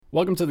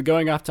Welcome to the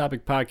Going Off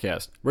Topic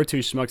podcast. We're two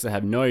schmucks that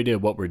have no idea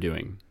what we're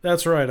doing.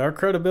 That's right. Our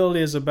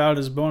credibility is about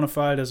as bona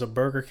fide as a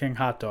Burger King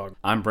hot dog.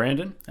 I'm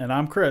Brandon. And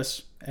I'm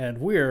Chris. And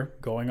we're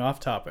going off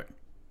topic.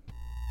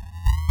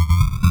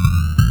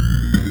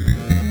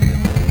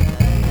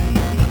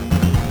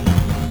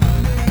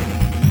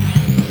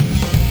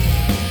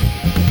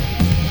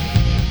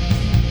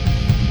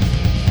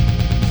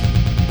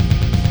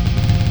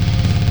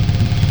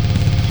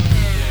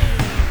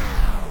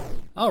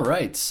 All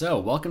right, so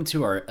welcome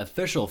to our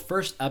official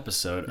first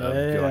episode of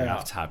Going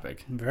Off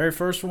Topic. Very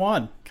first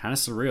one. Kind of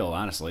surreal,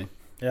 honestly.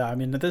 Yeah, I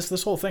mean,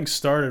 this whole thing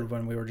started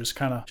when we were just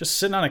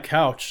sitting on a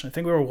couch. I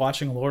think we were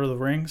watching Lord of the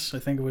Rings. I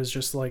think it was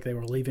just like they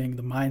were leaving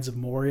the Mines of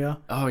Moria.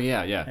 Oh,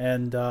 yeah.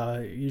 And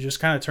you just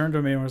kind of turned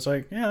to me and was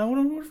like, yeah,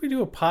 what if we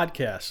do a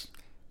podcast?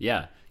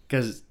 Yeah,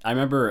 because I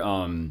remember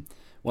one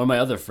of my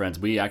other friends,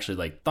 we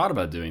actually thought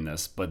about doing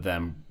this, but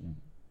then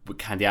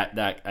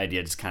that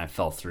idea just kind of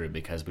fell through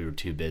because we were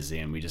too busy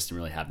and we just didn't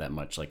really have that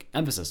much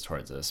emphasis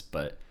towards this.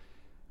 But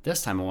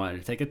this time I wanted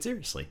to take it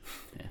seriously.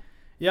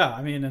 Yeah,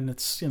 I mean, and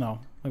it's,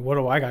 what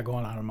do I got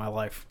going on in my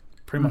life?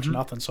 Pretty much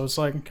nothing. So it's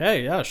like,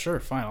 okay, yeah, sure,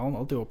 fine.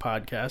 I'll do a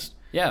podcast.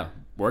 Yeah,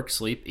 work,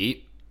 sleep,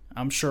 eat.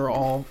 I'm sure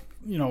all,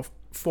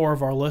 4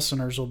 of our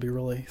listeners will be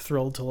really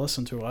thrilled to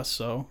listen to us.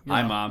 So,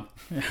 Hi, Mom.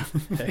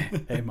 Yeah.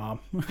 Hey,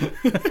 Mom.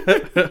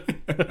 Really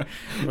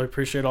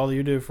appreciate all that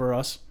you do for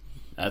us.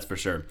 That's for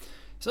sure.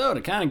 So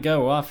to kind of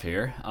go off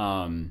here,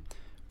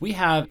 we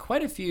have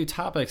quite a few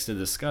topics to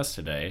discuss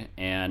today,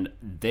 and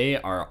they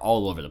are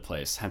all over the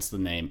place, hence the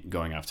name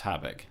Going Off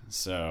Topic.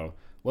 So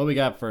what we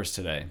got first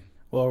today?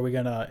 Well, are we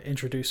going to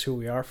introduce who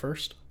we are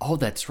first? Oh,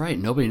 that's right.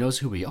 Nobody knows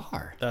who we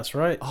are. That's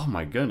right. Oh,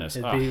 my goodness.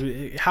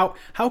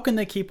 How can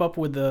they keep up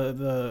with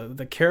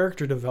the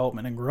character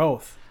development and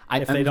growth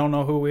if they don't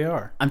know who we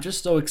are? I'm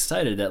just so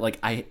excited that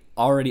I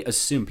already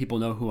assume people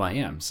know who I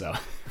am, so...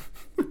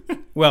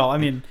 Well, I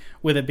mean,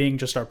 with it being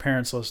just our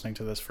parents listening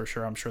to this, for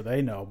sure, I'm sure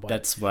they know. But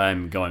that's what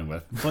I'm going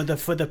with.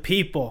 For the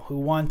people who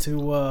want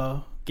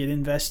to get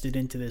invested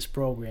into this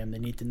program, they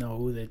need to know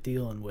who they're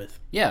dealing with.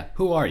 Yeah,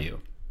 who are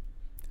you?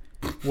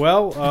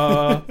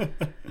 Well,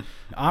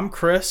 I'm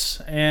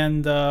Chris,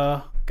 and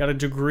got a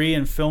degree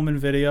in film and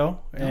video,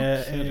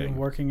 and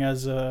working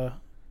as a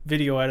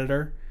video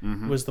editor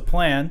was the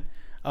plan.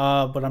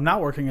 But I'm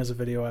not working as a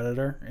video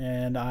editor,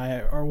 and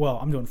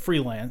I'm doing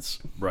freelance.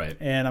 Right.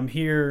 And I'm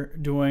here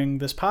doing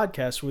this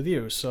podcast with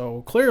you.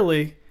 So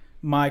clearly,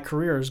 my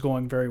career is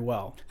going very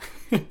well.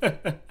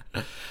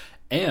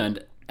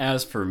 And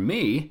as for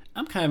me,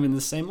 I'm kind of in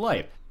the same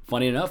light.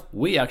 Funny enough,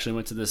 we actually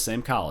went to the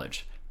same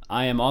college.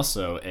 I am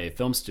also a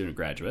film student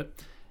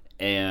graduate,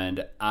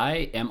 and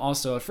I am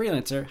also a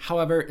freelancer.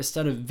 However,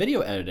 instead of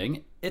video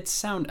editing, it's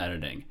sound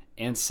editing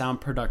and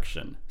sound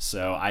production.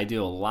 So I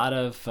do a lot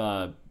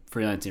of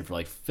freelancing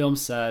for film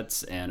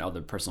sets and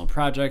other personal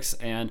projects,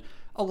 and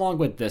along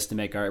with this to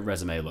make our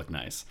resume look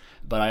nice.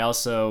 But I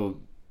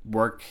also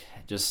work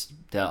just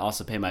to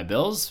also pay my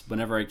bills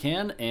whenever I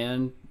can,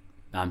 and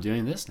I'm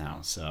doing this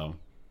now, so.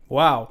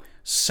 Wow,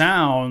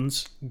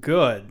 sounds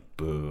good.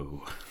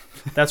 Boo.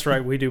 That's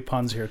right, we do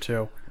puns here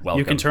too. Welcome.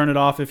 You can turn it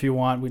off if you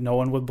want. No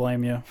one would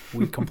blame you.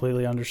 We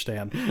completely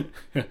understand.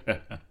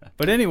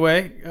 But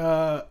anyway,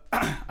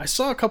 I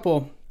saw a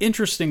couple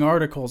interesting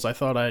articles I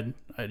thought I'd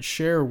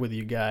share with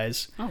you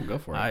guys. Oh, go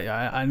for it.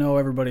 I know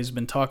everybody's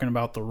been talking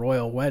about the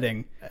royal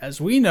wedding. As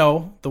we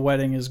know, the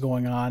wedding is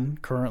going on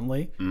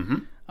currently.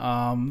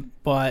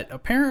 But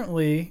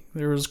apparently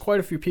there was quite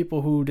a few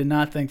people who did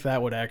not think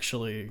that would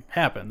actually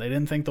happen. They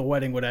didn't think the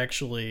wedding would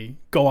actually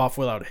go off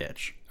without a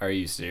hitch. Are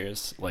you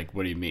serious? What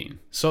do you mean?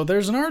 So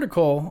there's an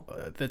article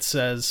that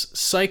says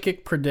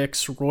psychic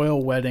predicts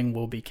royal wedding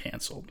will be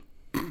canceled.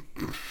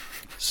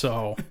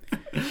 So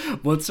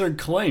what's her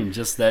claim?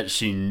 Just that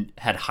she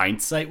had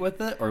hindsight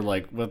with it, or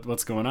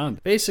what's going on?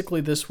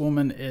 Basically, this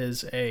woman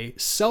is a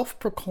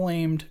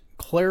self-proclaimed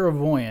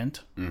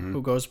clairvoyant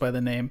who goes by the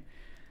name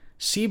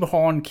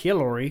Siobhan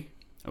Killery.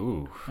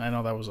 Ooh, I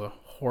know that was a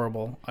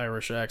horrible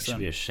Irish accent. You should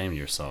be ashamed of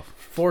yourself.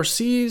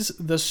 Foresees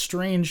the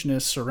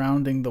strangeness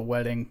surrounding the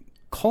wedding,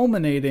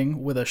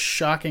 culminating with a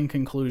shocking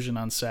conclusion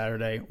on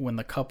Saturday when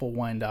the couple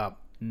wind up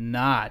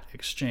not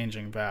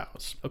exchanging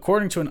vows.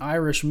 According to an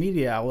Irish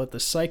media outlet, the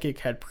psychic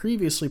had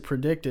previously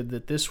predicted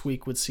that this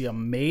week would see a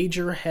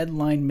major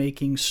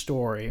headline-making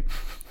story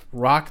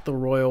rock the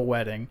royal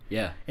wedding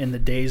in the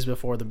days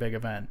before the big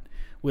event,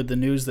 with the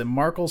news that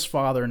Markle's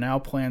father now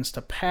plans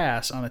to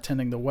pass on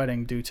attending the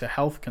wedding due to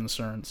health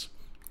concerns.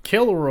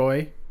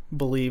 Kilroy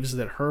believes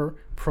that her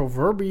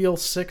proverbial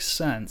sixth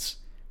sense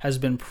has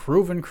been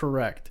proven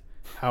correct.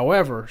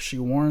 However, she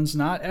warns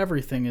not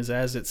everything is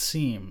as it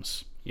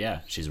seems.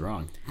 Yeah, she's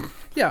wrong.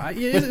 Yeah,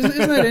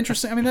 isn't that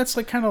interesting? I mean, that's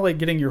kind of like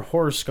getting your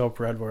horoscope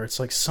read, where it's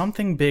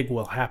something big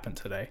will happen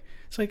today.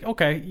 It's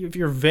okay, if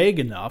you're vague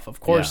enough, of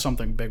course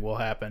something big will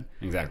happen.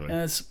 Exactly.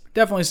 And it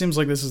definitely seems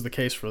like this is the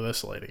case for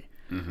this lady.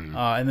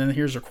 And then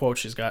here's her quote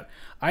she's got.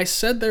 I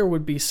said there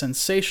would be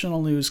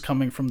sensational news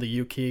coming from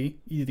the UK.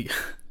 Yuki.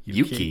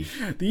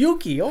 The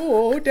Yuki.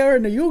 Oh, there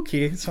in the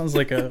Yuki. It sounds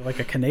like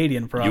a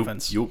Canadian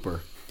province. Youper.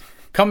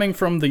 coming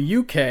from the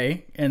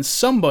UK, and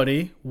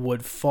somebody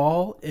would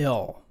fall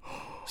ill.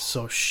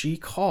 So she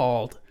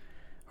called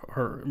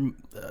her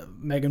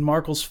Meghan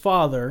Markle's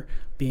father,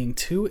 being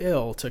too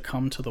ill to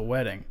come to the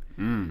wedding.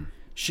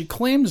 She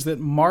claims that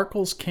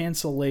Markle's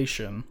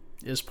cancellation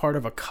is part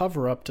of a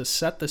cover-up to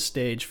set the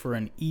stage for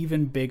an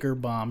even bigger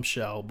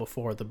bombshell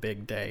before the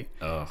big day.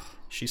 Ugh.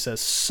 She says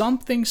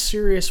something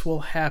serious will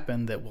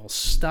happen that will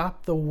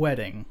stop the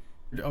wedding.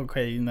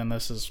 Okay, and then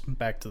this is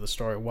back to the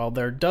story. While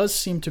there does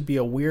seem to be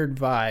a weird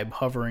vibe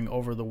hovering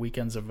over the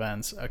weekend's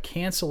events, a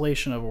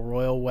cancellation of a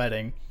royal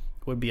wedding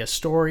would be a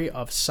story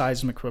of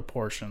seismic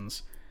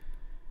proportions.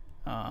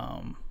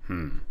 The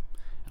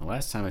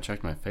last time I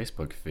checked my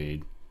Facebook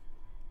feed,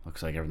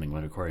 looks like everything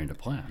went according to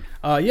plan.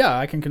 Yeah,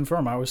 I can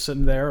confirm. I was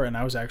sitting there and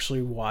I was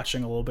actually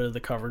watching a little bit of the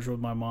coverage with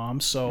my mom.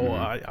 So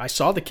I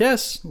saw the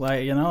kiss,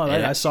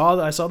 I saw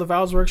the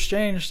vows were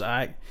exchanged.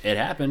 It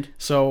happened.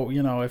 So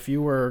if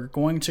you were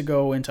going to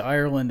go into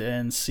Ireland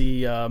and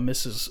see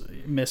Mrs.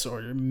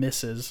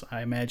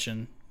 I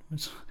imagine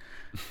it's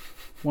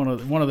one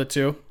of the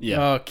two.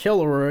 Yeah.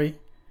 Kilroy.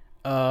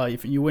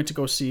 If you went to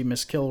go see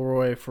Miss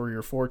Kilroy for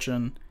your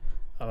fortune,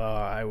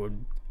 I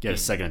would. Get a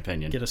second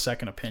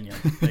opinion.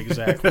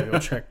 Exactly. Go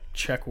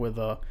check with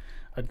a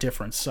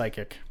different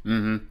psychic.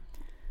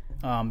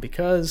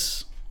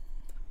 Because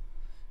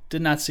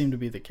did not seem to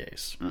be the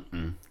case.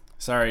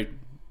 Sorry,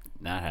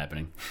 not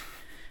happening.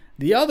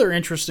 The other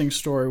interesting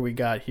story we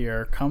got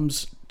here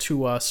comes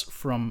to us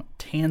from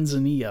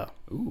Tanzania.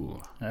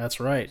 Ooh. That's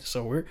right.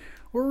 So we're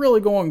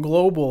really going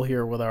global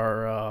here with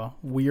our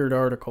weird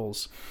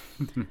articles.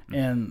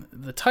 And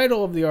the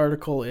title of the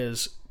article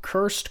is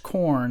 "Cursed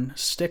Corn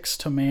Sticks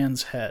to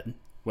Man's Head."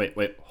 Wait,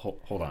 hold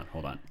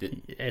on.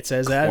 It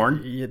says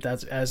corn?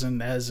 That's as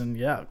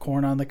in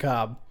corn on the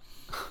cob.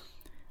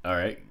 All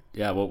right.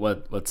 Yeah.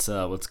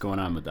 What's going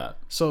on with that?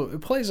 So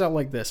it plays out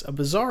like this: a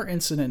bizarre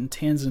incident in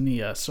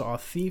Tanzania saw a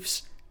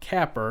thief's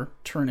capper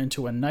turn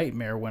into a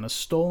nightmare when a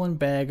stolen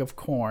bag of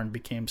corn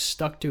became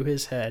stuck to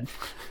his head,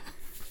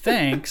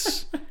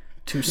 thanks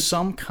to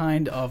some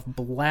kind of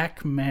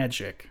black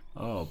magic.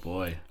 Oh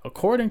boy!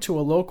 According to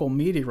a local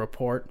media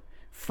report,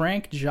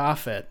 Frank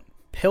Jaffet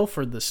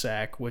pilfered the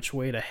sack, which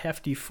weighed a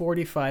hefty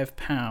 45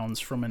 pounds,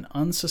 from an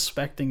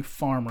unsuspecting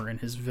farmer in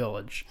his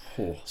village.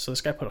 Oh. So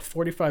this guy put a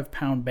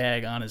 45-pound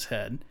bag on his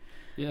head.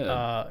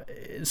 Yeah.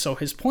 So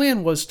his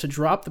plan was to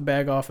drop the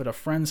bag off at a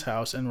friend's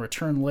house and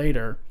return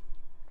later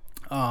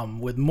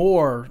with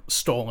more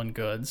stolen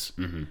goods.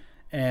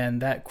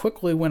 And that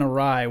quickly went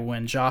awry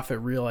when Jaffet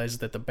realized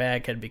that the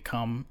bag had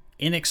become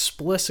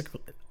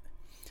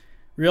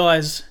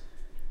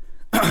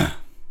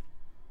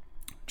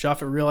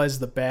Jaffet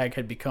realized the bag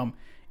had become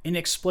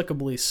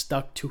inexplicably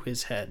stuck to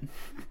his head.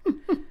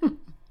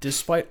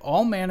 Despite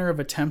all manner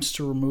of attempts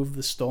to remove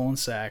the stolen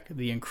sack,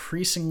 the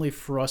increasingly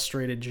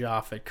frustrated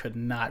Jaffet could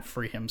not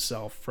free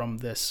himself from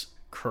this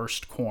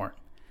cursed corn.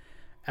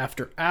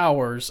 After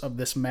hours of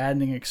this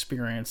maddening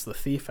experience, the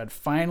thief had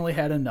finally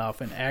had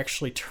enough and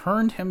actually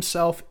turned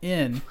himself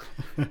in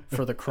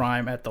for the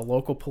crime at the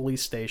local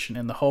police station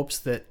in the hopes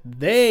that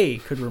they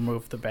could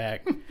remove the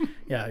bag.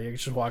 Yeah, you're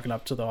just walking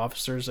up to the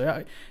officers.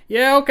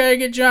 Yeah, okay,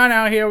 get John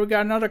out here. We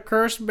got another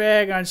cursed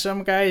bag on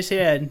some guy's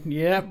head.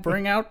 Yeah,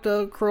 bring out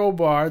the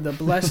crowbar, the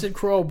blessed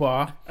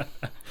crowbar.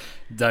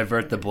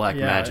 Divert the black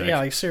magic. Yeah,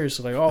 like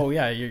seriously. Like, oh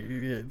yeah,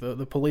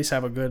 the police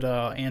have a good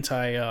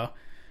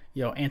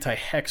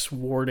anti-hex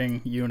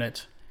warding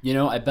unit.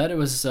 I bet it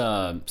was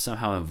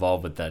somehow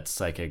involved with that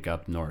psychic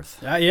up north.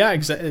 Yeah,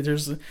 exactly.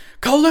 There's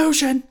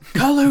collusion.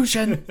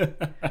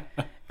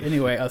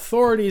 Anyway,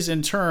 authorities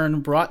in turn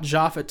brought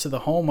Jaffet to the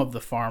home of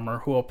the farmer,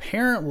 who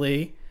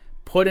apparently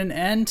put an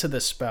end to the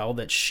spell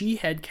that she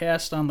had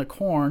cast on the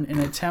corn in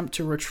an attempt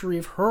to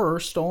retrieve her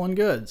stolen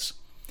goods.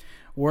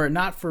 Were it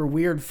not for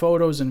weird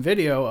photos and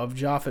video of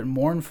Jaffet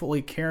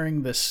mournfully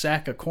carrying this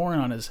sack of corn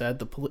on his head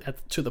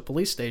to the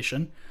police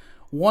station,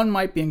 one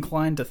might be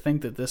inclined to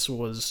think that this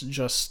was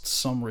just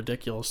some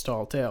ridiculous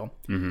tall tale.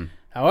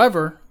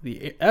 However,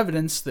 the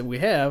evidence that we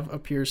have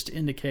appears to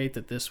indicate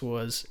that this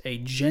was a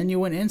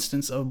genuine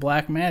instance of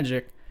black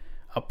magic,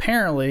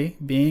 apparently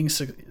being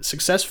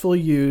successfully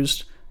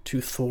used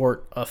to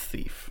thwart a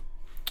thief.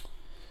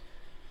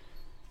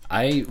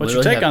 What's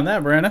your take on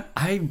that, Brandon?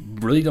 I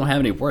really don't have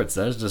any words.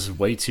 That is just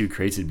way too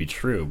crazy to be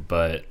true.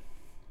 But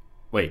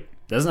wait,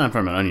 that's not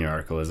from an Onion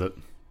article, is it?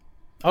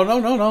 Oh,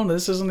 no.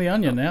 This isn't the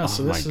Onion now.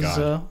 So this my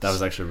God. That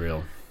was actually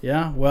real.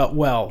 Yeah,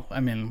 well. I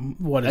mean,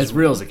 what is as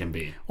real as it can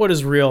be? What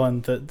is real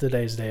in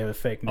today's day of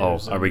fake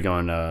news? Oh, are we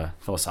going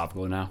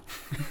philosophical now?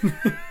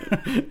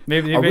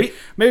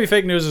 maybe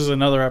fake news is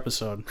another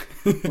episode.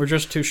 We're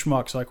just two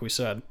schmucks, like we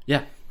said.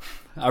 Yeah.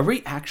 Are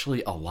we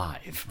actually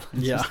alive?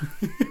 Yeah.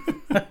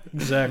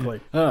 Exactly.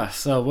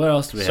 So what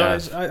else do we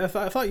have?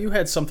 I thought you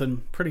had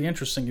something pretty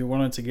interesting you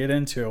wanted to get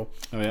into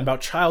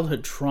about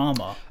childhood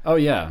trauma. Oh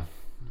yeah.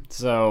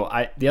 So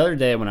the other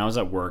day when I was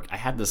at work, I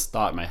had this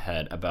thought in my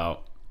head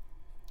about,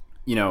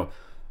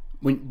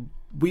 when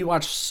we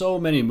watched so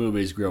many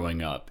movies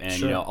growing up, and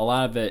Sure. A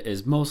lot of it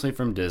is mostly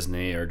from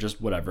Disney or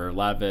just whatever. A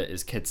lot of it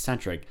is kid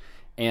centric,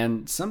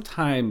 And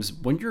sometimes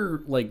when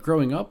you're like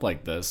growing up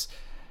like this,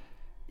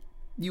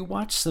 you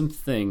watch some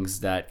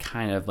things that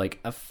kind of like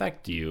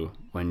affect you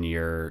when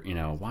you're,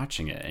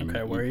 watching it. And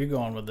Okay, where are you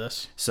going with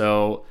this?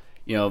 So,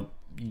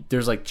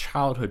 there's like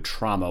childhood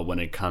trauma when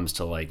it comes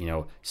to like,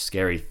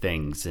 scary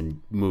things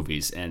in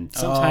movies. And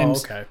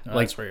sometimes okay.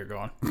 like That's where you're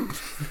going.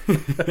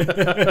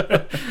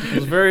 I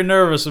was very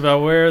nervous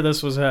about where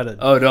this was headed.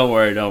 Oh, don't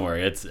worry.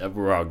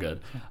 We're all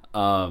good.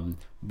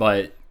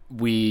 But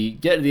we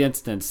get to the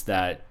instance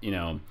that,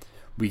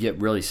 we get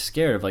really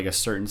scared of like a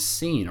certain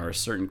scene or a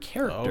certain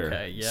character.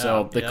 Okay, yeah.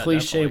 So the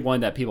cliche definitely. one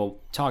that people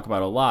talk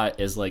about a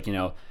lot is like,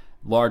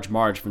 Large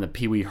Marge from the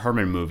Pee Wee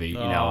Herman movie,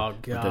 with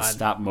the God.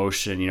 stop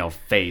motion,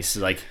 face.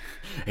 Like,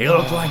 he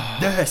looked like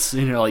this.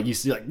 Like you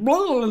see like,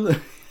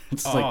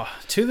 it's like,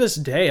 to this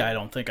day, I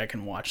don't think I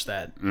can watch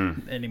that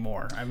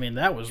anymore. I mean,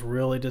 that was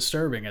really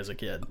disturbing as a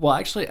kid. well,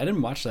 actually, I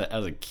didn't watch that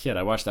as a kid.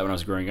 I watched that when I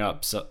was growing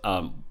up. So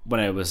when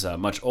I was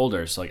much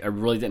older. So like, I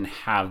really didn't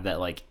have that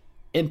like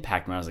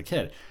impact when I was a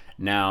kid.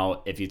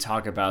 Now, if you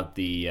talk about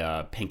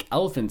the pink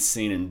elephant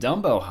scene in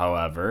Dumbo,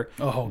 however,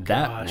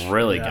 that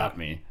really got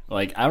me.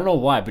 Like, I don't know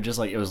why, but just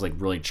like it was like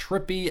really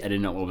trippy. I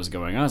didn't know what was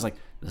going on. I was like,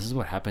 this is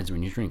what happens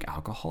when you drink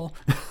alcohol.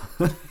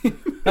 It's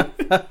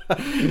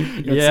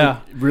like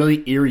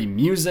really eerie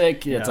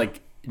music. It's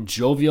like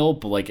jovial,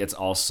 but like it's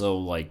also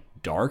like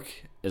dark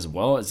as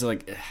well. It's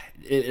like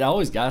it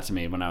always got to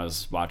me when I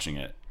was watching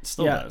it. It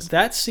still does.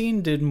 That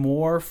scene did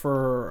more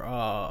for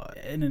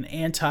in an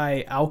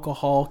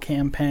anti-alcohol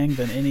campaign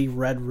than any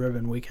Red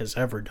Ribbon Week has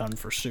ever done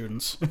for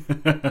students.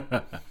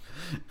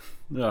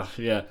 Oh,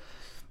 yeah.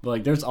 But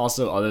like there's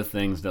also other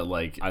things that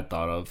like I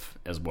thought of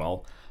as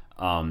well.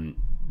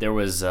 There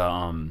was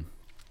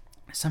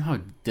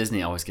somehow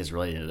Disney always gets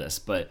related to this,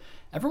 but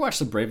ever watch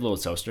The Brave Little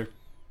Toaster?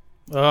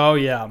 Oh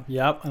yeah,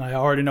 yep. And I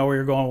already know where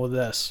you're going with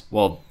this.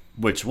 Well,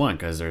 which one?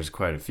 Because there's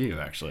quite a few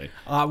actually.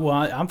 Well,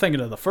 I'm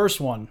thinking of the first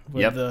one.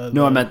 With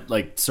No, I meant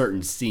like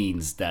certain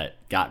scenes that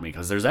got me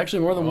because there's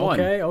actually more than one.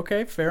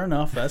 Okay, fair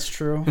enough. That's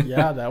true.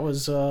 Yeah, that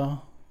was.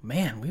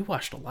 Man, we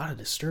watched a lot of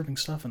disturbing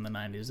stuff in the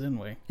 90s, didn't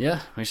we?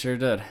 Yeah, we sure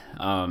did.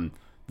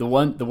 The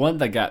one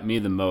that got me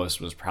the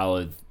most was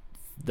probably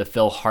the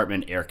Phil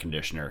Hartman air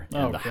conditioner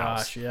in the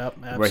house. Yep,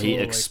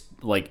 absolutely.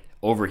 Where he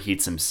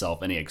overheats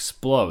himself and he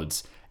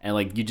explodes, and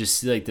like you just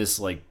see like this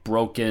like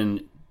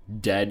broken,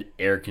 dead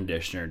air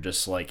conditioner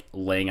just like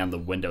laying on the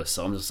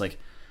windowsill. I'm just like,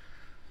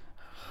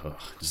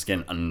 just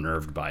getting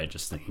unnerved by it,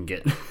 just thinking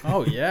it.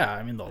 Oh yeah,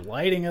 I mean the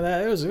lighting of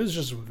that, it was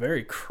just a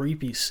very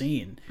creepy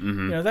scene.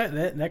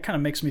 Mm-hmm. That kind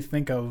of makes me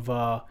think of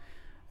a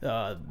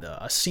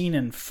scene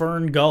in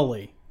Fern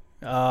Gully,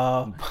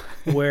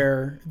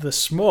 where the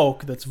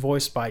smoke that's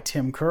voiced by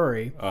Tim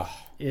Curry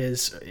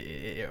is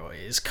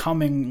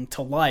coming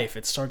to life.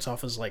 It starts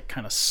off as like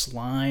kind of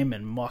slime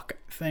and muck,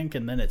 I think,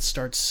 and then it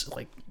starts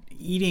like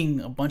eating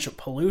a bunch of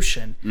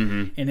pollution,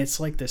 and it's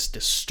like this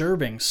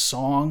disturbing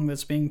song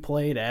that's being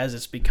played as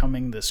it's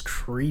becoming this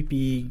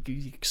creepy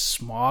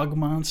smog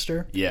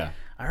monster. Yeah.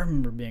 I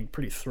remember being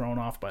pretty thrown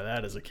off by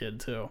that as a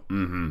kid too.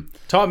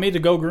 Taught me to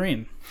go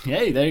green.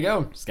 Hey, there you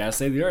go. Just gotta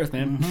save the earth,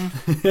 man.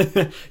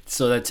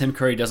 So that Tim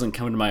Curry doesn't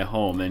come to my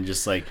home and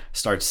just like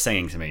start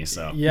singing to me.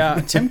 So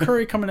yeah, Tim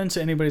Curry coming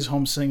into anybody's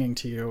home singing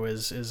to you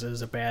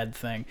is a bad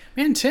thing.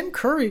 Man, Tim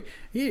Curry,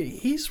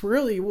 he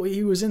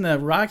was in the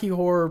Rocky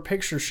Horror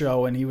Picture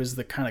Show and he was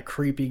the kind of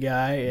creepy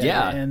guy.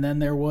 And then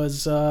there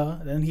was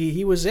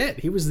he was it.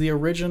 He was the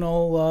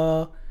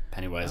original.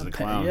 Pennywise the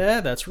Clown.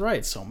 Yeah, that's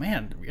right. So,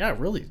 man,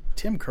 really,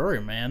 Tim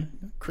Curry,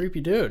 man. Creepy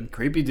dude.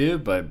 Creepy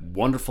dude, but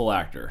wonderful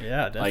actor.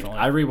 Yeah, definitely. Like,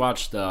 I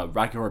rewatched the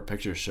Rocky Horror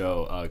Picture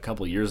Show a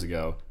couple years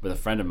ago with a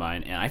friend of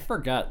mine, and I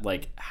forgot,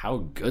 like, how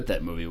good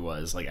that movie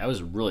was. Like, I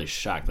was really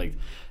shocked. Like,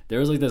 there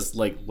was, like, this,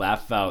 like,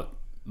 laugh-out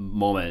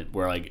moment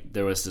where, like,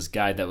 there was this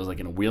guy that was,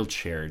 like, in a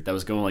wheelchair that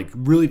was going, like,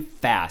 really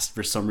fast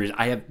for some reason.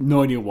 I have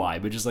no idea why,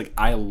 but just, like,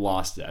 I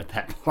lost it at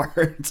that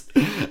part.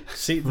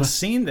 See, the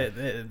scene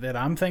that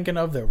I'm thinking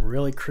of that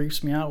really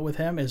creeps me out with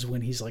him is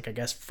when he's, like, I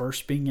guess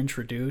first being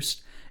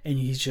introduced and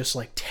he's just,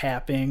 like,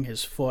 tapping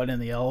his foot in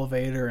the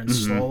elevator and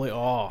slowly,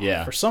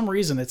 for some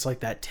reason it's like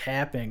that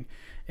tapping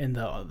and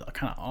the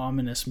kind of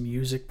ominous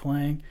music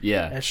playing.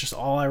 Yeah. That's just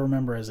all I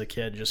remember as a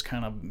kid, just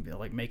kind of,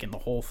 like, making the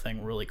whole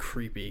thing really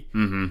creepy.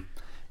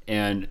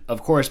 And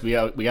of course, we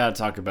got to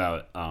talk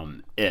about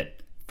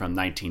It from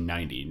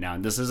 1990. Now,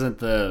 this isn't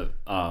the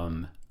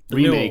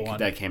remake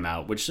that came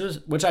out, which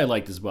I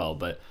liked as well,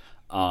 but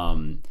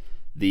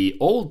the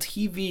old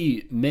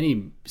TV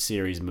mini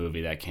series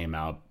movie that came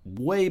out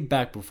way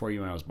back before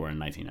you and I was born in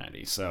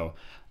 1990. So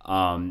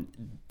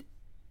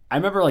I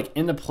remember, like,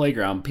 in the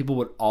playground,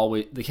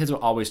 the kids would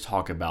always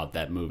talk about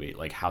that movie,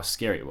 like how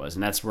scary it was,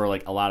 and that's where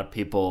like a lot of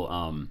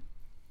people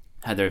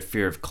had their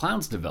fear of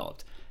clowns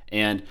developed.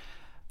 And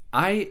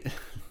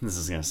this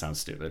is going to sound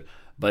stupid,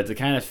 but to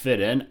kind of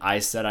fit in, I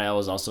said I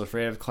was also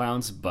afraid of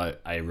clowns,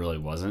 but I really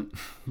wasn't.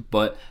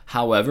 But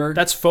however...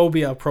 That's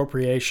phobia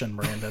appropriation,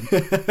 Brandon.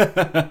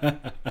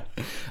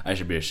 I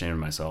should be ashamed of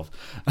myself.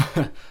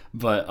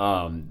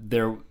 But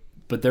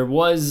there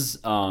was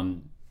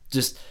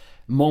just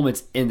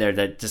moments in there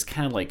that just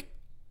kind of like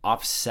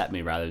offset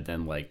me rather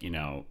than like,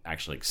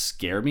 actually like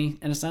scare me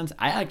in a sense.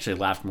 I actually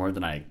laughed more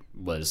than I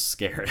was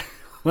scared.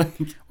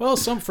 Well,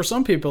 for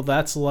some people,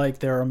 that's like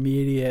their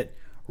immediate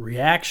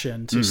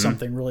reaction to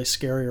something really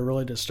scary or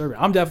really disturbing.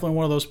 I'm definitely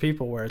one of those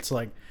people where it's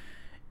like,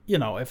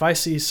 if I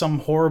see some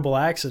horrible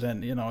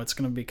accident, it's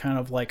going to be kind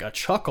of like a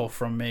chuckle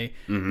from me.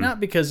 Not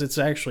because it's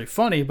actually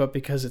funny, but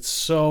because it's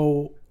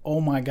so, oh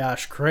my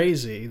gosh,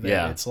 crazy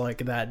that it's like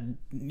that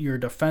your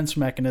defense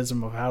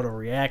mechanism of how to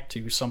react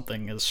to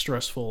something is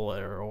stressful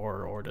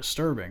or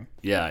disturbing.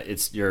 Yeah,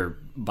 it's your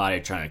body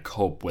trying to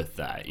cope with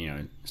that.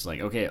 It's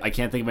like, okay, I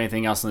can't think of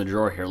anything else in the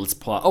drawer here. Let's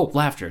pull out. Oh,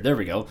 laughter. There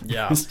we go.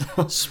 Yeah.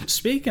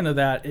 Speaking of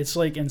that, it's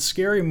like in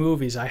scary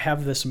movies, I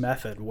have this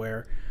method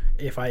where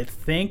if I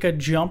think a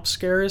jump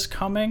scare is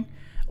coming,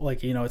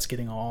 like, it's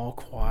getting all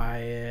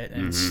quiet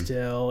and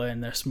still,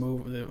 and this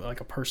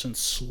like a person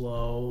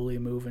slowly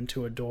moving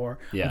to a door.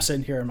 Yeah. I'm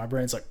sitting here and my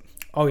brain's like,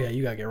 oh yeah,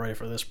 you gotta get ready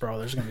for this, bro.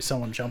 There's gonna be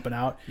someone jumping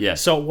out. Yeah.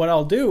 So what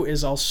I'll do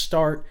is I'll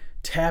start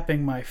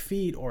tapping my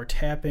feet or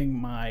tapping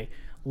my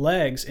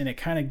legs, and it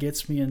kind of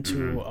gets me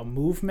into a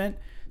movement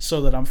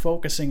so that I'm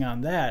focusing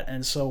on that.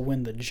 And so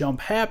when the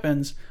jump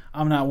happens,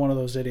 I'm not one of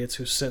those idiots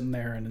who's sitting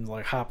there and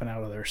like hopping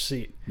out of their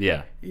seat.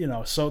 Yeah.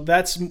 So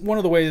that's one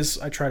of the ways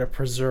I try to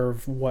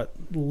preserve what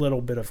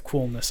little bit of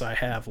coolness I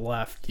have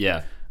left.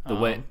 Yeah. The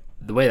way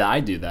that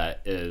I do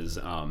that is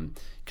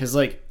because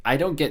like I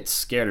don't get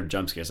scared of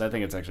jump scares. I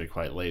think it's actually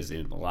quite lazy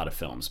in a lot of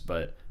films.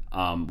 But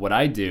what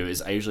I do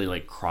is I usually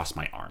like cross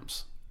my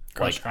arms.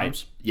 Cross your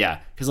arms? Yeah,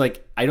 because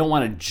like I don't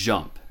want to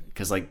jump.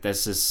 Because like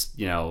that's just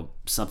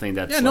something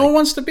that's no one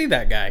wants to be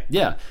that guy.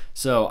 Yeah,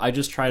 so I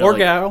just try to or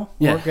gal.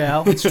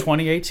 It's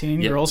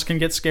 2018. Yep. Girls can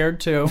get scared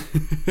too.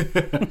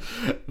 But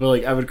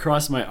like I would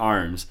cross my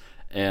arms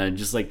and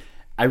just like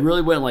I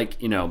really wouldn't like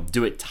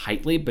do it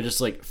tightly, but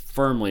just like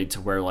firmly to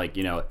where like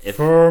if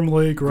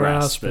firmly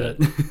grasp it.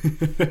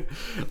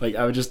 Like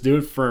I would just do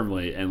it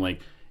firmly and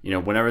like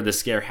whenever the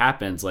scare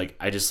happens, like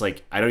I just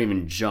like I don't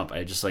even jump.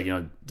 I just like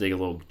take a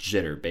little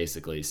jitter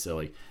basically. So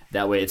like.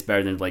 That way it's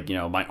better than like,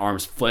 my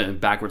arms flipping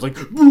backwards like,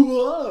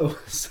 whoa!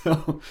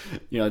 So,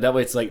 that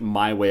way it's like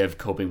my way of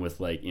coping with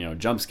like,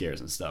 jump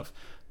scares and stuff.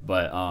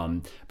 But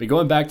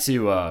going back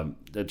to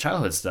the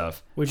childhood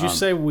stuff. Would you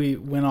say we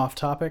went off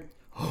topic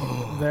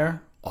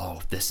there?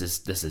 Oh, this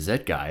is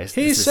it, guys.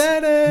 He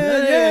said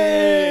it!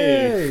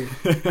 Yay!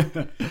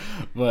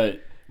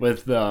 But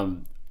with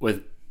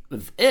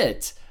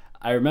it,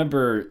 I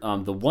remember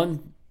the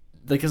one,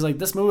 because like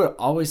this movie would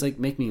always like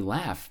make me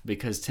laugh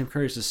because Tim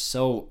Curry is just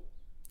so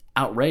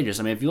outrageous.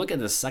 I mean, if you look at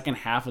the second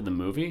half of the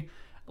movie,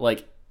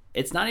 like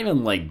it's not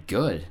even like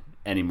good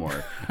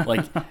anymore.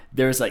 Like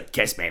there's like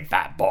kiss me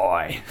fat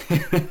boy.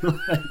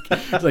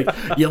 It's like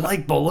you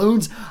like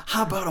balloons?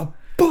 How about a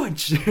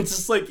bunch? It's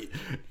just like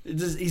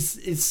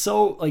he's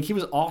so like he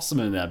was awesome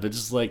in that, but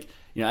just like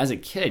as a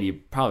kid you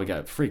probably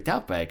got freaked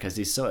out by it because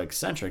he's so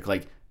eccentric.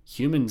 Like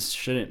humans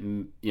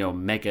shouldn't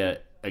make a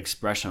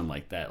expression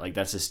like that. Like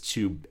that's just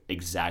too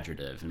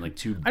exaggerative and like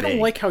too big. I don't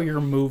like how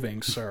you're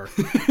moving, sir.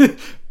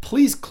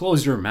 Please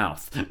close your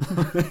mouth.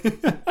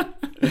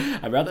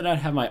 I'd rather not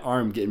have my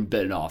arm getting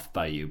bitten off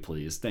by you,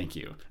 please. Thank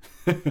you.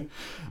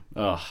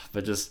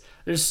 But just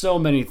there's so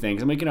many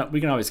things, and we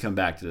can always come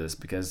back to this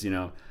because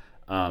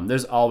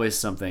there's always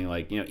something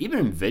like even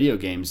in video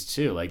games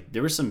too. Like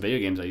there were some video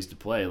games I used to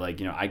play.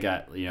 Like I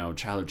got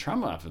childhood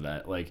trauma off of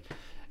that. Like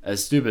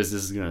as stupid as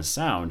this is gonna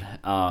sound,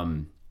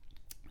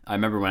 I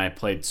remember when I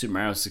played Super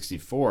Mario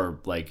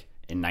 64 like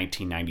in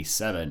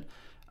 1997.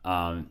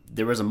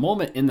 There was a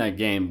moment in that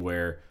game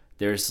where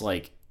there's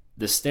like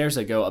the stairs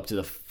that go up to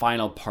the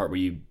final part where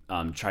you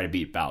try to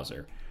beat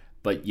Bowser,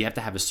 but you have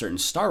to have a certain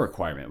star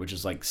requirement, which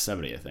is like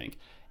 70, I think.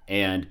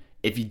 And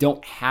if you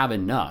don't have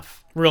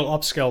enough, real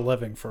upscale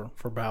living for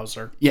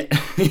Bowser. Yeah,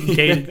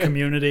 gated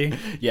community.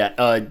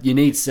 Yeah, you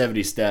need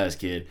 70 stars,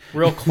 kid.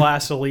 Real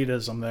class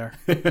elitism there.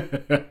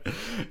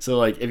 So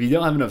like, if you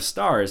don't have enough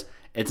stars,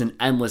 it's an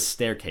endless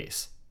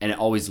staircase, and it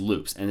always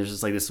loops. And there's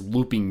just like this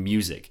looping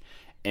music,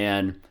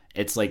 and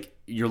it's like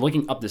you're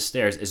looking up the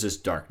stairs. It's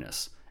just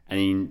darkness,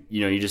 and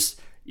you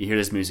hear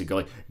this music go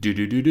like do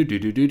do do do do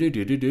do do do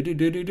do do do do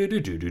do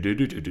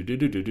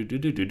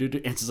do do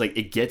do. It's just like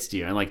it gets to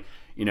you, and like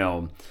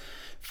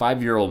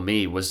 5-year-old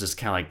me was just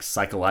kind of like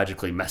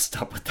psychologically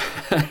messed up with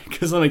that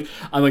because I'm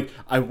like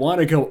I want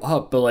to go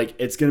up, but like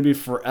it's gonna be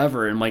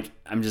forever, and like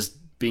I'm just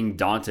being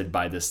daunted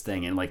by this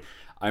thing, and like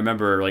I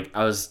remember like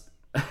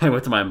I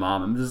went to my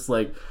mom. I'm just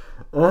like,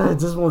 oh, it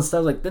just won't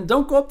stop. Like, then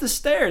don't go up the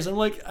stairs. I'm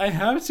like, I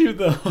have to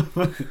though.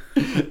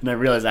 And I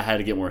realized I had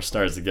to get more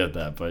stars to get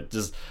that. But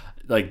just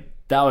like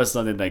that was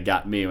something that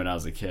got me when I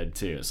was a kid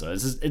too. So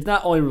it's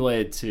not only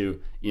related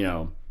to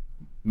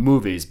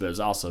movies, but it's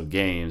also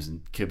games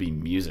and could be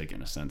music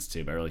in a sense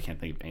too. But I really can't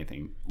think of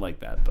anything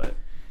like that. But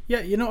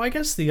yeah, I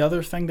guess the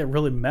other thing that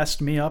really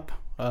messed me up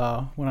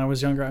when I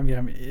was younger,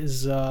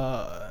 is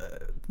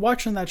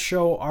watching that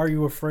show Are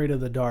You Afraid of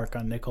the Dark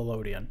on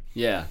Nickelodeon.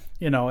 Yeah.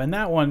 And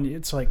that one,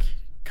 it's like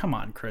come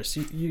on, Chris.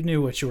 You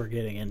knew what you were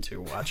getting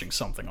into watching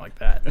something like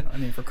that. I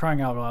mean, for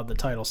crying out loud, the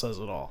title says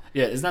it all.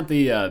 Yeah, isn't that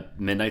the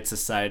Midnight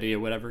Society or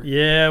whatever?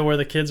 Yeah, where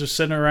the kids are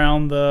sitting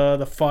around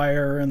the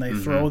fire and they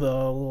throw the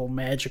little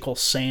magical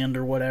sand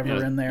or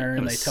whatever in there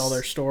and they tell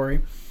their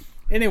story.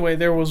 Anyway,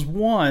 there was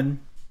one.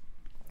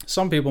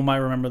 Some people might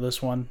remember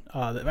this one.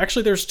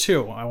 Actually, there's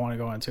two I want to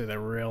go into that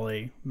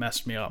really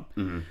messed me up.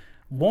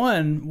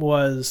 One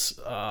was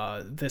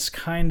this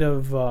kind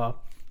of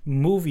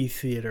movie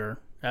theater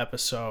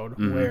episode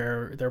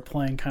where they're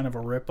playing kind of a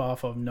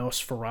ripoff of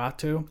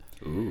Nosferatu.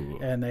 Ooh.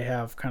 And they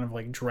have kind of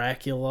like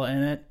Dracula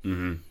in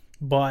it.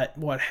 But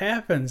what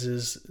happens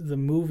is the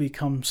movie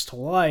comes to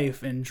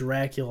life and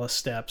Dracula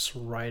steps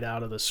right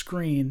out of the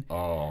screen.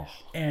 Oh.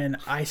 And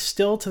I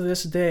still to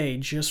this day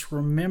just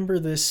remember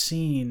this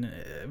scene.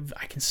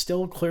 I can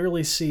still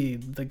clearly see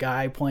the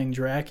guy playing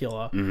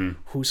Dracula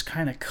who's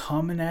kind of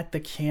coming at the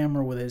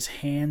camera with his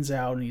hands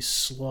out and he's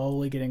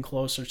slowly getting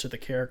closer to the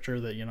character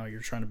that, you know,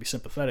 you're trying to be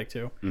sympathetic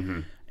to.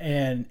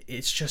 And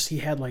it's just he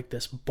had like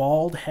this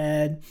bald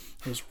head.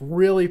 It was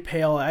really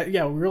pale. We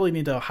really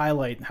need to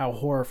highlight how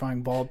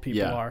horrifying bald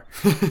people are.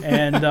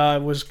 And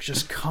was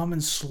just coming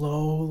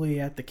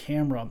slowly at the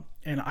camera,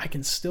 and I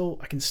can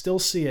still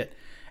see it.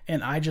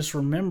 And I just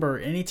remember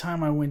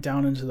anytime I went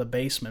down into the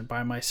basement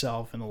by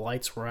myself and the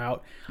lights were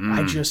out,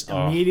 I just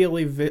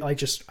immediately I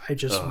just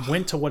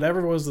went to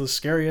whatever was the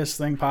scariest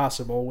thing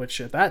possible, which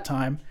at that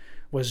time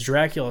was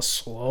Dracula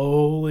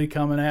slowly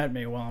coming at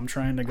me while I'm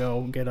trying to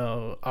go get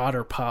a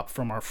otter pop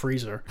from our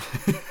freezer.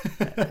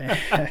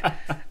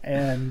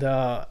 And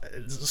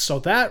so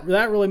that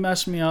really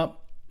messed me up.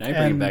 Now you're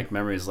bringing back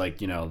memories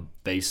like, you know,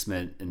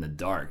 basement in the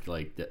dark.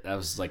 Like, that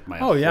was like my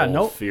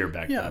whole fear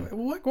back then.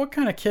 What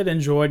kind of kid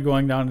enjoyed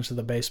going down into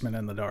the basement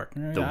in the dark?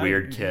 The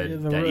weird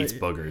kid that eats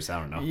boogers.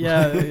 I don't know.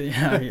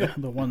 Yeah.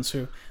 The ones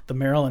the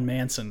Marilyn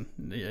Manson,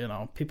 you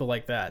know, people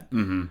like that.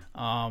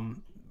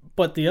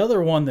 But the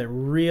other one that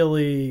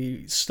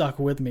really stuck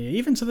with me,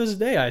 even to this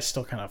day, I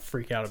still kind of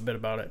freak out a bit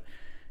about it,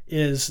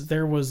 is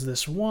there was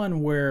this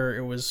one where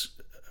it was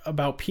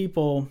about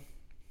people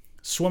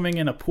swimming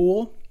in a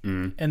pool,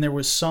 and there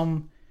was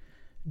some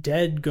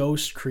dead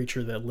ghost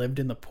creature that lived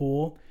in the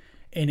pool,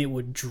 and it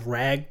would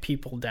drag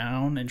people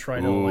down and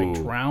try to like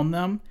drown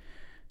them.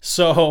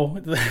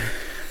 So,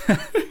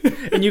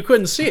 and you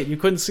couldn't see it. You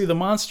couldn't see the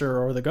monster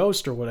or the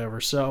ghost or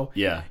whatever. So,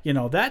 you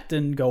know, that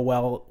didn't go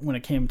well when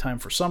it came time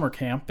for summer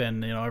camp,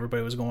 and, you know,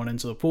 everybody was going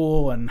into the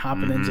pool and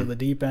hopping into the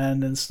deep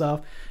end and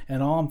stuff.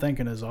 And all I'm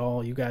thinking is,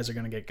 you guys are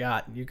going to get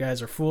got. You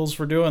guys are fools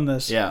for doing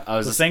this. Yeah.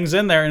 The thing's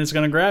in there and it's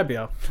going to grab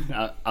you.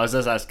 I was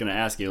just going to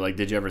ask you, like,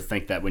 did you ever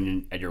think that when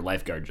you at your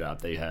lifeguard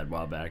job that you had a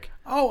while back?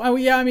 Oh,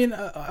 yeah. I mean,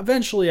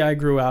 eventually I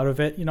grew out of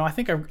it. You know, I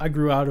think I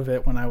grew out of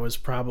it when I was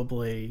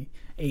probably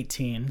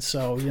 18,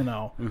 so, you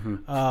know,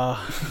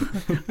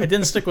 it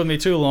didn't stick with me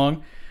too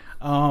long,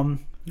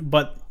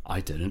 but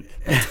I didn't.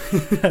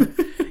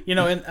 You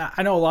know, and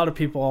I know a lot of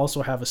people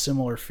also have a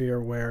similar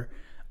fear where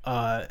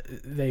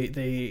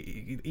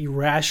they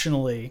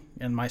irrationally,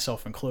 and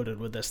myself included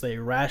with this, they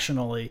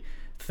irrationally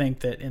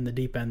think that in the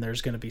deep end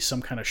there's going to be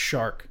some kind of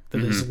shark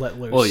that is let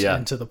loose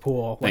into the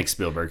pool. Thanks,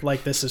 Spielberg.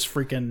 Like this is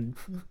freaking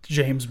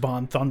James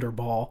Bond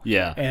Thunderball.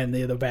 Yeah. And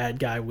the bad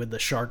guy with the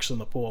sharks in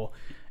the pool.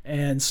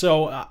 And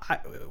so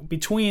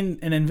between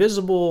an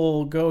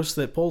invisible ghost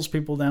that pulls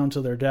people down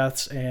to their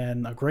deaths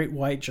and a great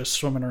white just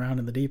swimming around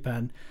in the deep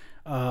end,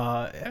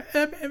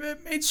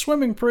 it made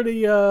swimming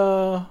pretty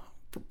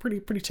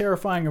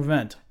terrifying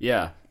event.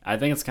 Yeah. I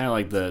think it's kind of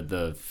like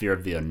the fear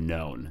of the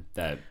unknown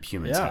that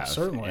humans have. Yeah,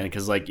 certainly. And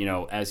because, like, you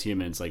know, as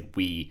humans, like,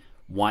 we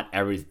want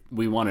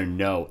to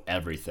know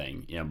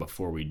everything, you know,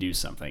 before we do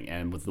something.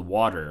 And with the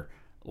water,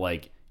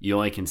 like, you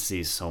only can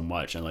see so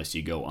much unless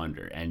you go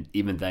under. And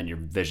even then, your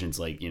vision's,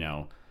 like, you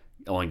know,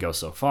 only go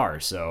so far.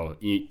 So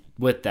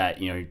with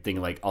that, you know, you're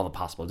thinking, like, all the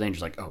possible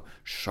dangers, like, oh,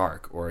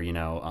 shark, or, you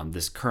know,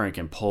 this current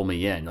can pull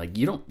me in. Like,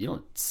 you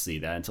don't see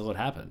that until it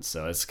happens.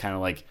 So it's kind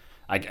of like,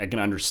 I can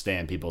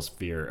understand people's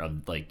fear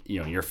of, like, you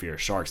know, your fear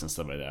of sharks and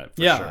stuff like that.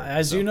 Yeah, sure.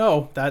 As you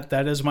know,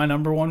 that is my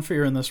number one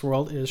fear in this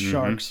world is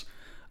sharks.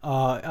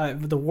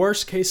 The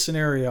worst case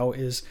scenario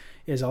is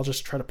I'll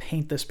just try to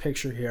paint this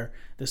picture here.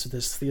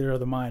 This theater of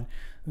the mind.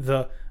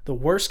 The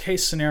worst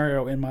case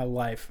scenario in my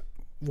life,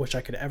 which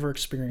I could ever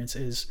experience,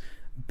 is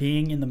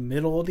being in the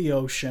middle of the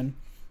ocean,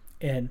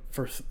 and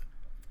for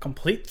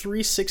complete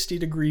 360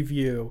 degree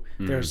view,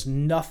 there's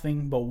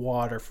nothing but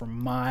water for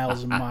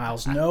miles and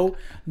miles. No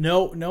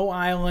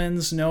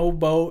islands, no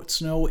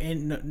boats, no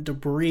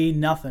debris,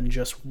 nothing,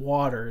 just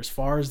water as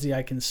far as the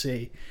eye can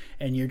see,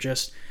 and you're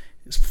just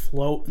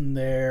floating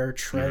there,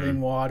 treading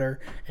water,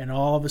 and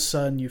all of a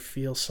sudden you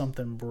feel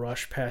something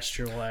brush past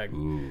your leg.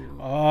 Ooh.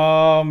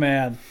 Oh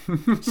man!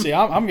 See,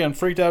 I'm getting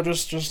freaked out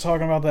just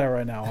talking about that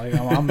right now. Like,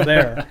 I'm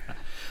there.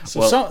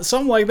 So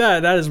something like that.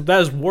 That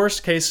is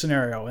worst case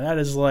scenario, and that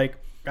is like,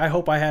 I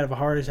hope I had a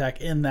heart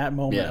attack in that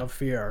moment of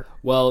fear.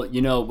 Well,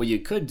 you know, what you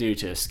could do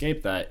to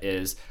escape that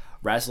is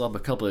wrestle up a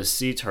couple of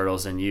sea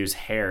turtles and use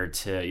hair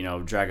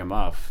to, drag them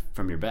off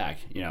from your back.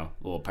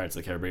 Little Pirates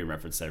of the Caribbean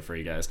reference there for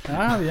you guys.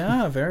 Oh,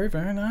 yeah, very,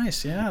 very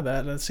nice. Yeah,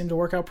 that seemed to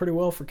work out pretty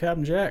well for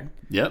Captain Jack.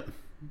 Yep.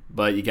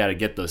 But you got to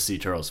get those sea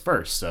turtles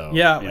first, so...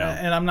 Yeah,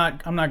 and I'm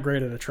not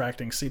great at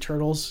attracting sea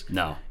turtles.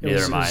 No,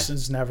 neither am I.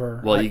 It's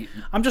never... Well,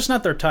 I'm just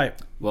not their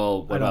type.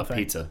 Well, what about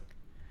pizza?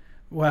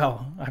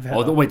 Well, I've had...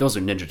 Oh, wait, those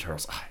are Ninja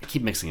Turtles. I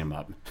keep mixing them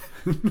up.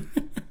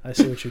 I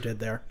see what you did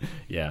there.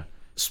 Yeah.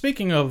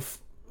 Speaking of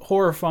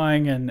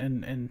horrifying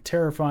and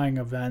terrifying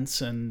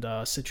events and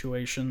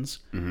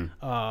situations,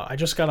 I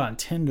just got on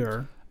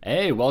Tinder.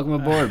 Hey, welcome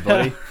aboard,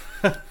 buddy.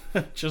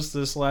 Just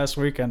this last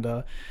weekend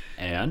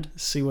and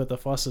see what the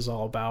fuss is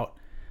all about.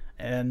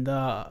 And,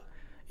 I'm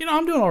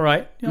doing all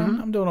right.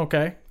 I'm doing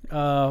okay.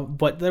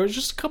 But there was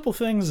just a couple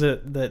things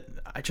that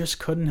I just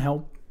couldn't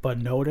help but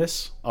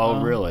notice.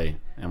 Oh, really?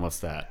 And what's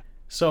that?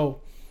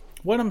 So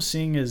what I'm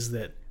seeing is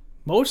that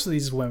most of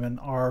these women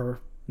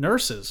are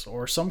nurses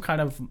or some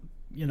kind of,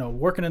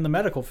 working in the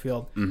medical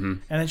field. Mm-hmm.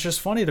 And it's just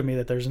funny to me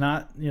that there's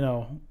not,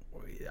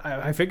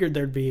 I figured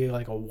there'd be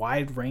like a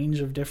wide range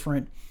of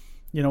different,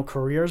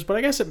 careers, but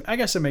I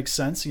guess it makes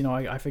sense.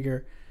 I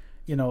figure,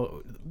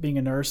 being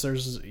a nurse,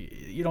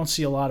 you don't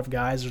see a lot of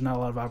guys. There's not a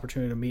lot of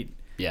opportunity to meet,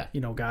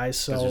 guys.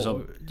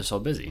 So they're so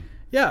busy.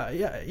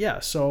 Yeah.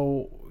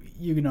 So,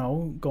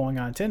 going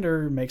on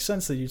Tinder makes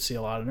sense that you'd see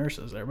a lot of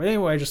nurses there. But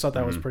anyway, I just thought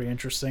that was pretty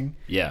interesting.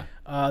 Yeah.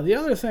 The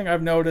other thing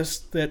I've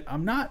noticed that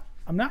I'm not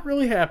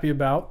really happy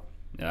about.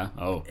 Yeah.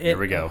 Oh, here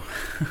we go.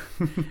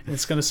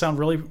 It's going to sound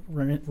really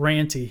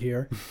ranty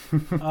here.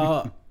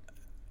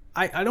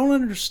 I don't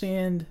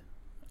understand.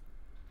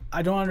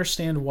 I don't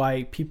understand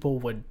why people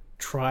would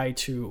try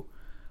to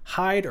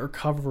hide or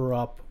cover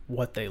up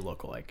what they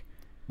look like.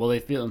 Well, they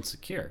feel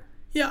insecure.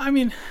 Yeah, I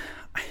mean,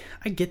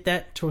 I get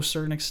that to a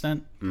certain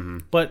extent,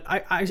 but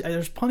I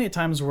there's plenty of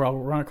times where I'll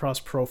run across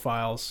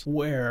profiles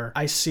where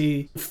I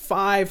see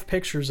 5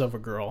 pictures of a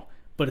girl,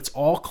 but it's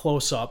all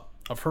close up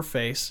of her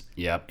face.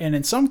 Yep. And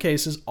in some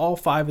cases, all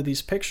 5 of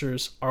these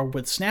pictures are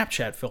with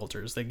Snapchat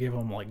filters. They give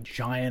them like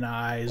giant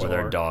eyes, or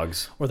their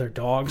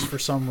dogs, for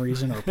some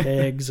reason, or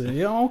pigs,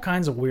 and all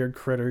kinds of weird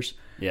critters.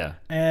 Yeah.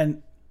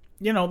 And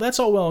that's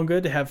all well and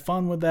good to have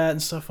fun with that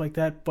and stuff like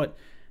that, but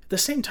at the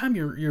same time,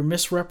 you're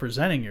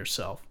misrepresenting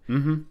yourself.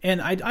 Mm-hmm.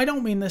 And I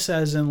don't mean this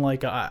as in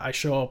like I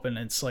show up and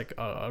it's like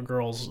a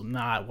girl's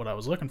not what I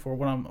was looking for.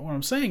 What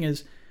I'm saying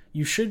is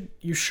you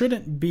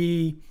shouldn't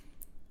be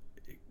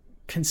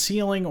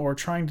concealing or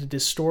trying to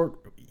distort.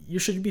 You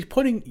should be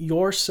putting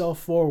yourself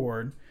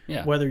forward,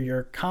 whether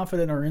you're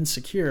confident or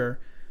insecure,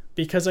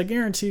 because I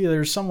guarantee you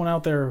there's someone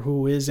out there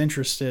who is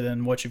interested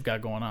in what you've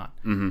got going on.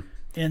 Mm-hmm.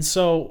 And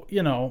so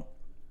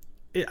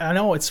I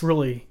know it's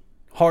really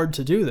hard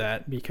to do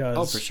that because...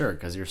 Oh, for sure,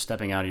 because you're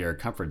stepping out of your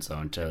comfort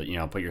zone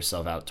to, put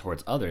yourself out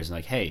towards others and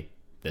like, hey,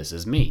 this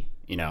is me,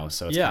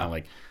 so it's kind of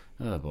like,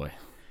 oh boy.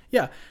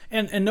 Yeah,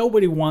 and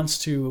nobody wants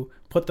to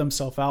put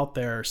themselves out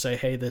there, say,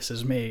 hey, this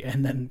is me,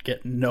 and then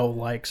get no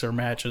likes or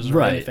matches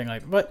or anything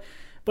like that.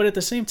 But at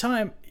the same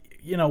time,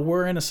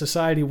 we're in a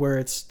society where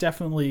it's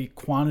definitely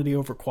quantity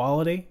over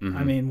quality. Mm-hmm.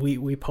 I mean,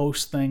 we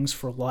post things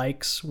for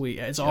likes.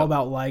 It's all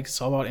about likes.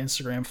 It's all about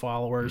Instagram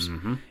followers.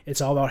 Mm-hmm.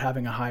 It's all about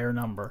having a higher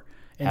number.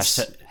 And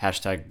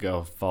hashtag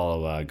go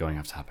follow Going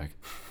Off Topic.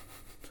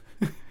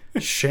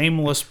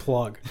 Shameless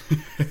plug.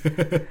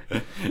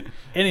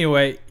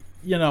 Anyway,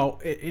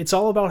 it's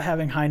all about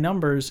having high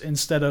numbers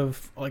instead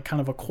of like kind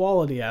of a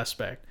quality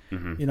aspect.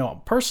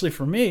 Mm-hmm. Personally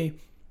for me,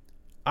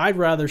 I'd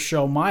rather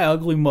show my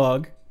ugly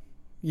mug,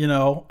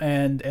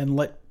 and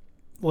let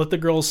the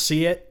girls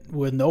see it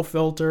with no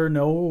filter,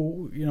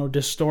 no,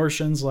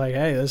 distortions, like,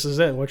 hey, this is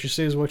it. What you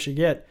see is what you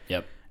get.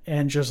 Yep.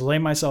 And just lay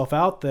myself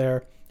out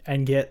there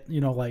and get,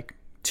 like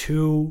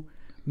 2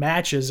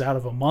 matches out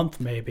of a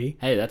month maybe.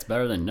 Hey, that's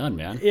better than none,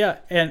 man. Yeah,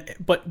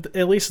 but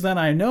at least then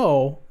I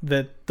know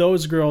that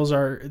those girls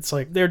it's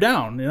like they're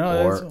down,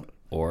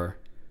 or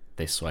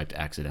they swiped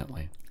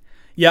accidentally.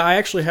 Yeah, I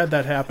actually had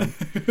that happen.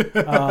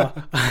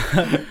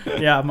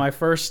 Yeah, my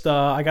first,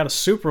 I got a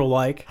super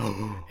like,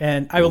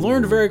 and I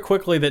learned very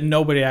quickly that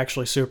nobody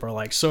actually super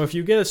likes. So if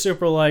you get a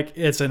super like,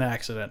 it's an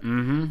accident.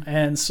 Mm-hmm.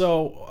 And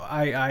so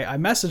I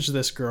messaged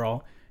this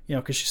girl,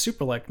 because she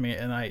super liked me,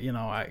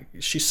 and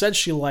she said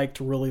she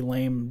liked really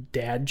lame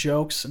dad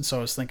jokes, and so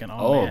I was thinking,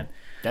 oh man,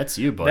 that's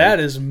you, buddy.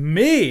 That is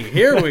me.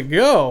 Here we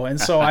go. And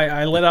so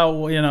I let out,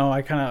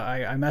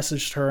 I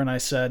messaged her and I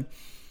said,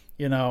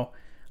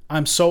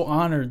 I'm so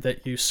honored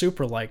that you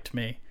super liked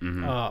me,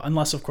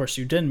 unless of course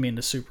you didn't mean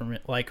to super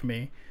like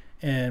me,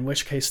 in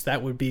which case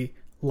that would be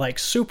like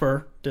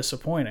super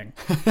disappointing.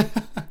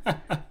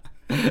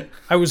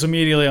 I was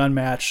immediately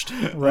unmatched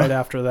right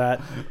after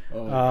that.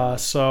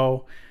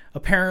 So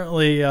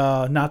apparently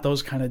not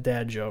those kind of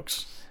dad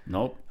jokes.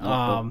 Nope.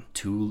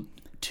 Too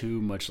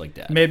much like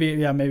that.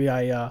 Maybe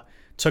I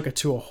took it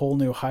to a whole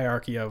new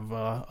hierarchy of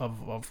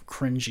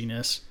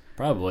cringiness.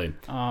 Probably.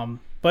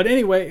 But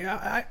anyway,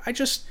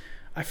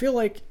 I feel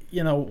like,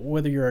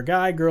 whether you're a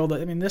guy, girl,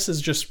 I mean, this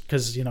is just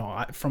because,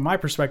 from my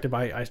perspective,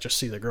 I just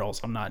see the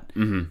girls. I'm not,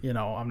 I'm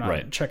not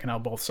Right. checking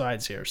out both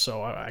sides here.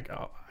 So I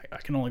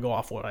can only go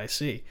off what I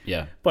see.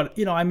 Yeah. But,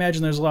 I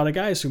imagine there's a lot of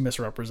guys who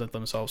misrepresent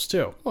themselves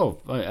too. Oh,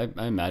 I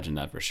imagine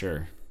that for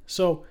sure.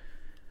 So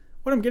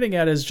what I'm getting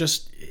at is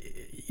just,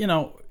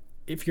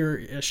 if you're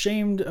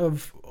ashamed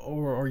of,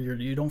 or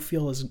you don't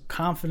feel as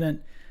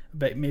confident,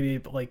 but maybe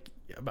like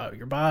about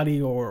your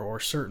body or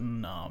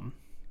certain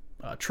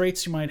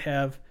traits you might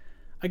have,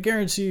 I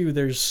guarantee you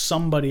there's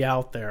somebody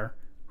out there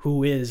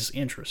who is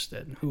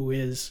interested, who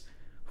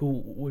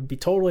would be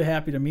totally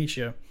happy to meet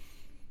you.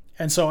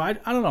 And so I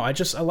don't know,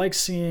 I like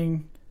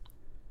seeing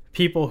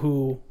people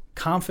who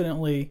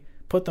confidently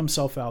put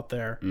themselves out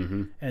there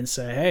and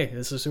say, hey,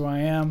 this is who I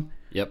am.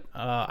 Yep.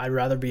 I'd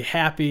rather be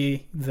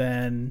happy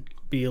than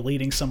be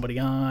leading somebody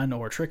on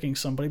or tricking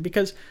somebody,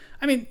 because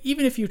I mean,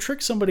 even if you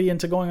trick somebody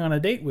into going on a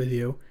date with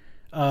you,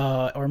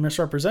 or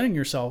misrepresenting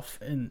yourself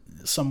in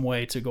some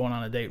way to going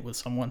on a date with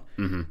someone,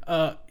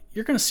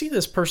 you're going to see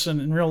this person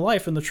in real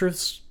life, and the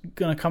truth's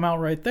going to come out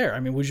right there. I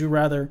mean, would you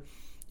rather,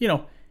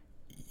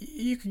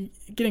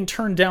 getting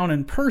turned down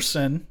in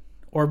person,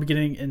 or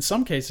getting, in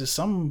some cases,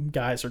 some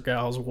guys or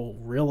gals will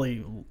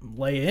really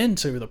lay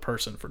into the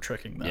person for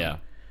tricking them. Yeah.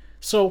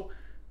 So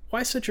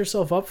why set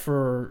yourself up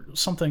for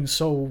something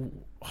so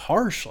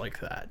harsh like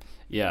that?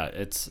 Yeah,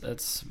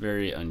 it's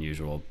very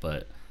unusual,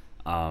 but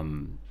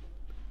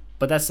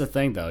that's the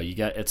thing though.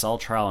 It's all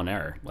trial and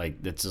error.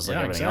 Like, it's just like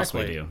everything else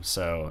we do.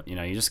 So,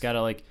 you just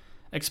gotta like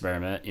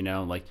experiment,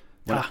 like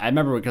I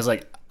remember, because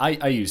like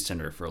I used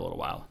Tinder for a little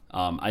while.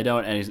 I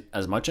don't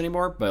as much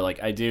anymore, but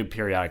like I do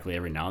periodically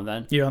every now and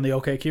then. You on the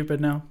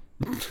OkCupid now?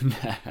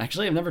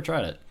 Actually, I've never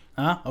tried it.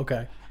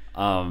 Okay.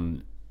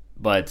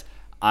 But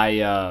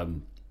I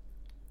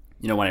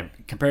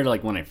compared to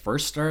like when I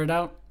first started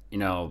out,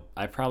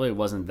 I probably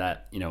wasn't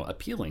that,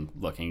 appealing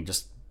looking,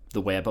 just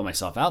the way I put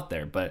myself out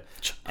there. But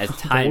as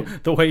time,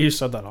 the way you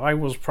said that, I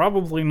was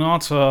probably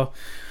not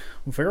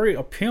very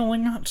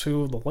appealing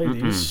to the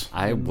ladies.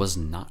 I was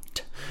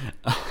not.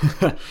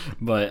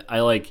 But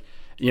I like,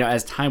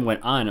 as time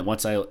went on, and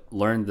once I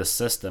learned the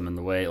system and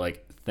the way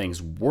like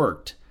things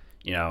worked,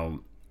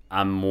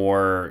 I'm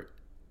more.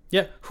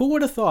 Yeah, who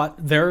would have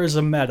thought there is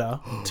a meta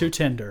to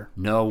Tinder?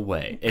 No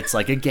way. It's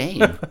like a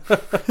game.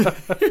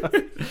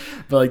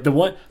 But like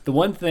the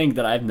one thing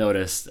that I've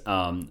noticed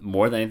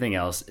more than anything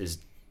else is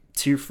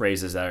two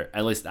phrases that are,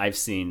 at least I've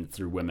seen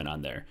through women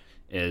on there,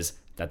 is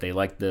that they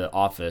like the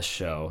Office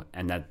show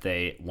and that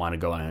they want to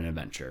go on an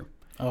adventure.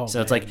 Oh,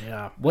 so it's man, like,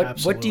 yeah,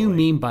 what do you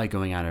mean by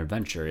going on an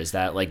adventure? Is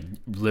that like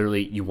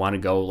literally you want to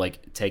go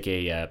like take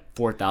a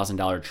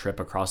 $4,000 trip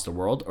across the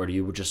world, or do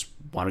you just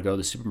want to go to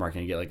the supermarket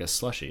and get like a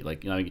slushie?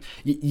 Like,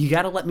 you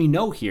got to let me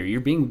know here.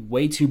 You're being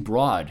way too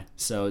broad.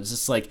 So it's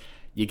just like,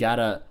 you got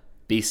to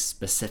be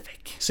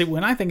specific. See,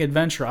 when I think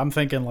adventure, I'm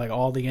thinking like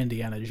all the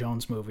Indiana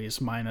Jones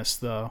movies minus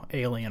the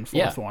Alien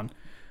fourth one.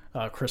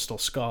 Crystal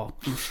Skull.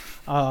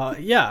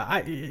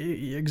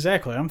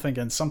 Exactly. I'm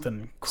thinking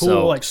something cool,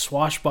 so, like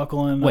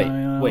swashbuckling.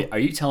 Wait, are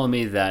you telling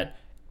me that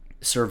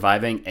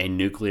surviving a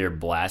nuclear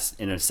blast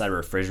inside a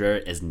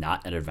refrigerator is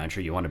not an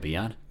adventure you want to be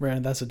on?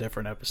 Brandon, that's a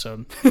different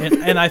episode.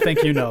 And I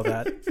think you know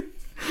that.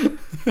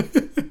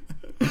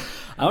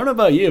 I don't know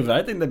about you, but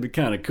I think that'd be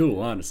kind of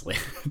cool, honestly.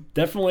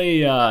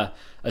 Definitely a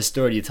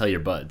story you tell your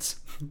buds.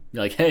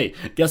 You're like, hey,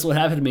 guess what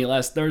happened to me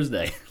last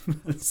Thursday?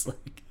 It's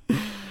like...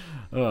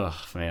 Oh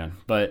man,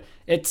 but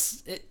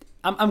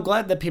I'm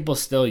glad that people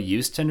still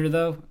use Tinder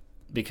though,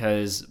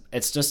 because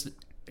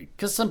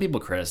some people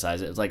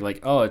criticize it. It's like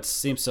oh, it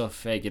seems so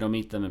fake. You don't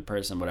meet them in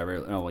person, whatever.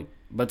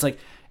 But it's like,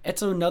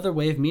 it's another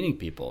way of meeting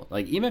people.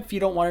 Like, even if you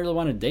don't really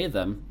want to date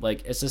them,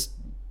 like, it's just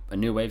a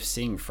new way of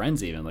seeing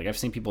friends. Even like, I've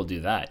seen people do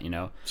that,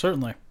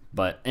 Certainly.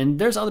 And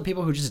there's other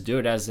people who just do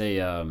it as a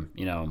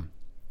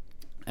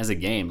as a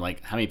game.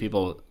 Like, how many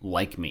people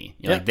like me?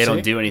 Like, they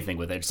don't do anything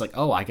with it. It's like,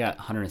 oh, I got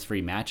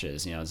 103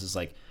 matches. It's just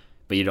like,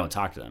 but you don't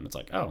talk to them. It's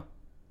like, oh,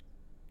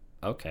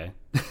 okay.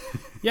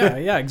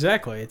 yeah,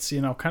 exactly. It's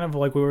kind of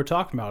like we were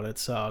talking about.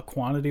 It's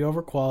quantity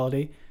over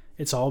quality.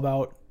 It's all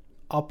about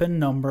up in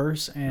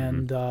numbers,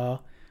 and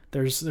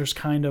there's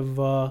kind of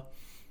a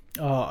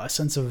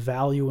sense of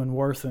value and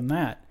worth in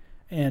that.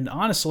 And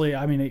honestly,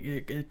 I mean,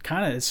 it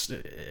kind of is.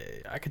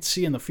 I could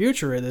see in the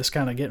future this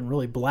kind of getting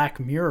really Black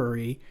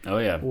Mirror-y. Oh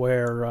yeah,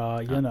 where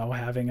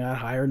having a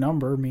higher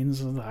number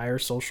means a higher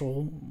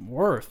social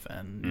worth,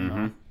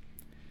 and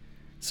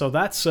so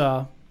that's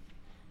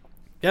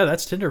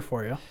that's Tinder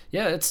for you.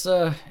 Yeah,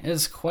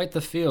 it's quite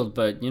the field,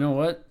 but you know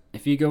what?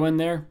 If you go in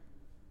there,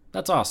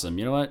 that's awesome.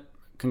 You know what?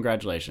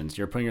 Congratulations,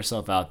 you're putting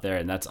yourself out there,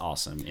 and that's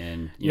awesome.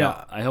 And you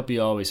know, I hope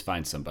you always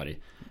find somebody.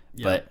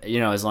 Yeah. But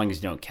as long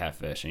as you don't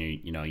catfish and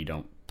you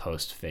don't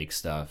post fake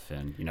stuff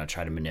and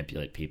try to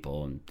manipulate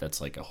people, and that's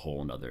like a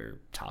whole nother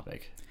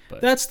topic. But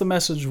that's the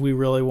message we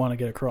really want to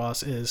get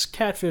across: is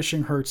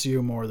catfishing hurts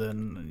you more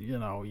than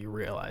you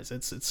realize.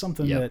 It's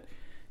something that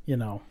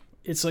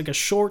it's like a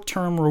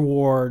short-term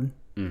reward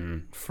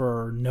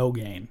for no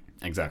gain.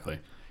 Exactly.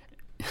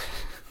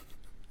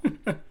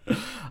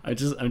 I'm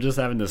just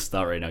having this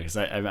thought right now because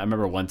I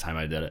remember one time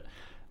I did it.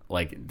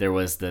 Like there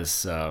was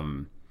this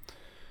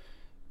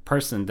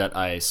person that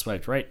I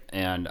swiped right,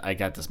 and I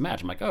got this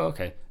match. I'm like, oh,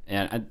 okay.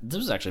 And this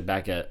was actually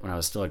back at when I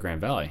was still at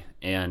Grand Valley,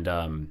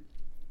 and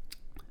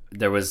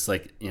there was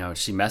like,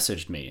 she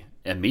messaged me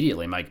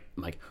immediately. I'm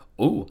like,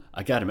 oh,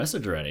 I got a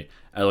message already.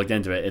 I looked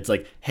into it. It's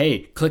like, hey,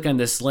 click on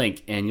this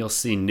link and you'll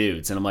see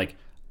nudes. And I'm like,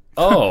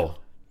 oh.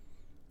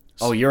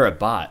 Oh, you're a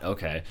bot.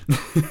 Okay.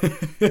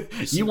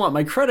 You want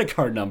my credit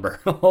card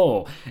number.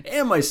 Oh,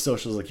 and my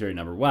social security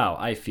number. Wow,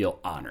 I feel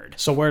honored.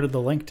 So where did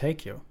the link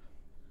take you?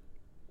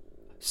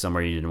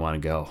 Somewhere you didn't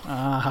want to go.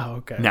 Ah,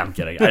 okay. No, I'm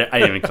kidding. I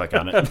didn't even click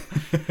on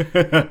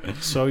it.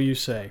 So you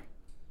say.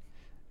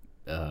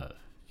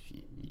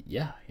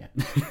 Yeah.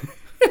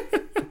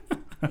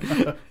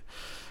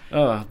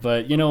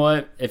 But you know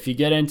what? If you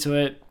get into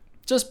it,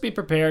 just be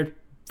prepared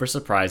for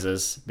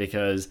surprises,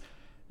 because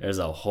there's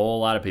a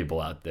whole lot of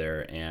people out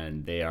there,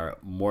 and they are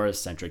more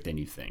eccentric than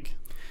you think.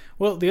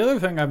 Well, the other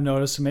thing I've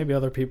noticed, and maybe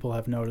other people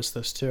have noticed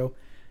this too,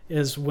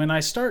 is when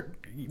I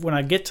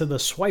get to the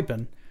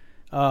swiping,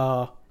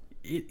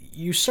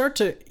 you start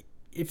to,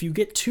 if you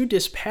get too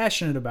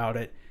dispassionate about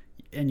it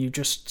and you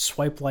just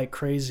swipe like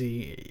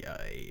crazy,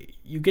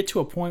 you get to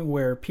a point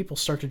where people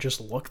start to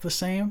just look the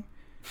same.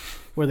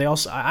 Where they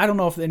also, I don't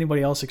know if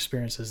anybody else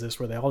experiences this,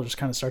 where they all just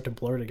kind of start to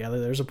blur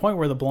together. There's a point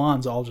where the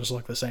blondes all just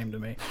look the same to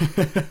me.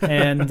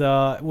 And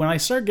when I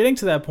start getting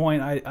to that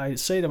point, I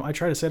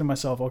try to say to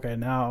myself, okay,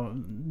 now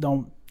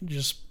don't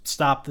just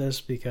stop this,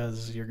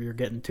 because you're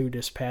getting too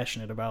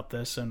dispassionate about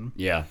this. And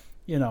yeah,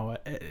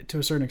 to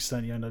a certain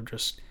extent, you end up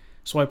just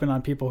swiping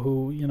on people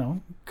who,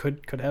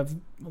 could have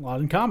a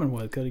lot in common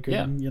with, could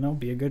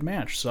be a good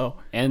match. So,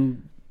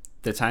 and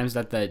the times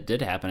that did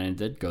happen and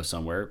did go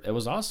somewhere, it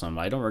was awesome.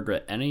 I don't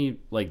regret any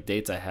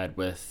dates I had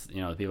with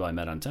the people I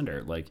met on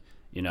Tinder.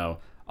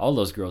 All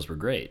those girls were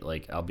great.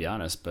 I'll be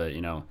honest, but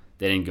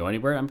they didn't go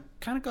anywhere. I'm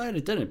kind of glad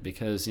it didn't,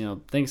 because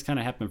things kind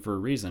of happen for a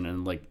reason,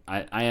 and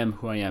I am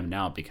who I am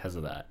now because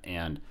of that.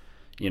 And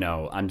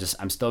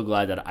I'm still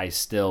glad that I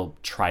still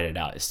tried it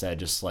out instead of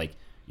just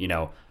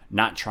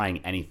not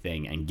trying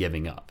anything and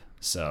giving up.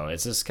 So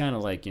it's just kind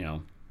of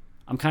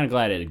I'm kind of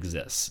glad it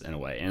exists in a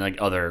way, and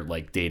other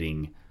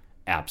dating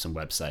apps and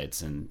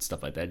websites and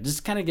stuff like that. It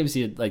just kind of gives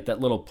you that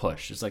little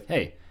push. It's like,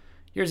 hey,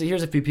 here's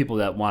a few people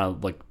that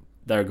want to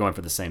that are going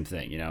for the same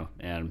thing,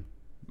 and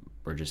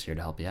we're just here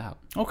to help you out.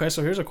 Okay,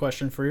 so here's a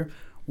question for you.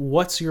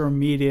 What's your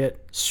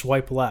immediate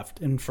swipe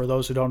left? And for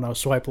those who don't know,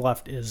 swipe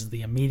left is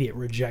the immediate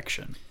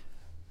rejection.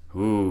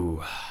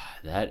 Ooh,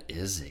 that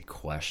is a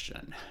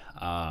question.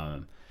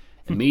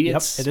 Immediate.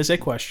 Yep, it is a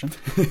question.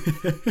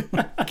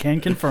 Can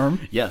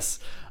confirm. Yes.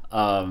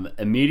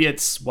 Immediate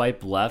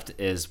swipe left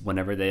is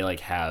whenever they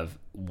have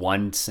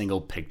one single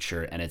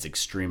picture and it's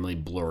extremely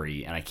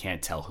blurry and I can't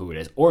tell who it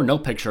is, or no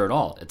picture at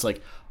all. It's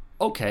like,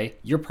 okay,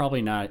 you're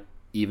probably not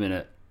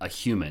even a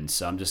human,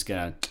 so I'm just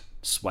gonna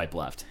swipe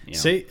left.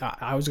 See,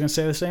 I was gonna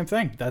say the same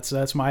thing.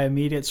 That's my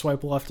immediate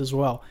swipe left as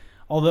well.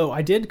 Although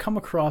I did come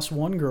across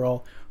one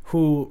girl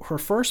who her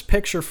first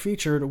picture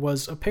featured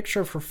was a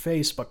picture of her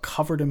face but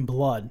covered in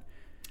blood.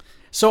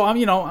 So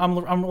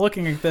I'm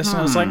looking at this and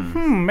I was like,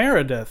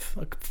 Meredith,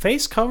 a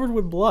face covered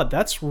with blood.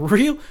 That's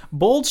real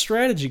bold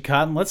strategy,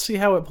 Cotton. Let's see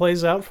how it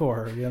plays out for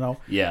her.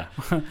 Yeah.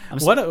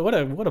 What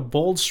a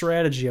bold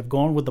strategy of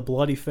going with the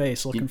bloody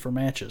face, looking for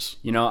matches.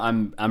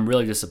 I'm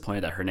really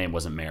disappointed that her name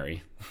wasn't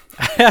Mary.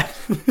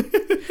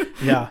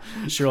 Yeah,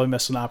 she really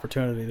missed an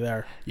opportunity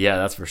there. Yeah,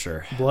 that's for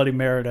sure. Bloody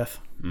Meredith.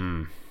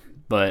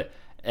 But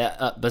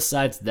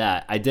besides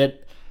that, I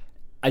did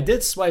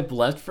swipe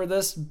left for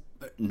this.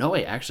 No,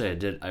 wait, actually I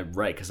did. I'm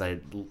right, because I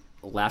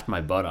laughed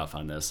my butt off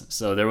on this.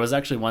 So there was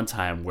actually one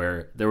time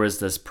where there was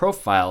this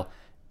profile,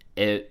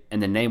 and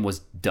the name was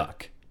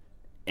Duck.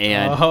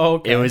 And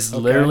it was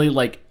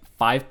literally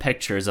 5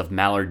 pictures of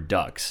mallard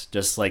ducks,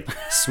 just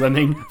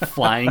swimming,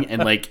 flying,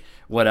 and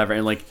whatever.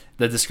 And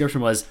the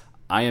description was,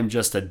 I am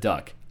just a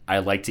duck. I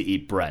like to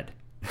eat bread.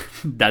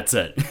 That's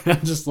it.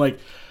 I'm just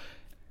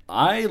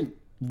I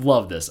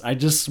love this. I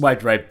just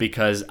swiped right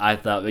because I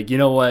thought, you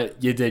know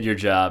what? You did your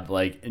job.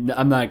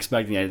 I'm not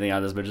expecting anything out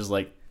of this, but just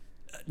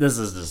this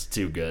is just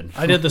too good.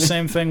 I did the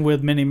same thing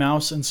with Minnie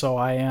Mouse, and so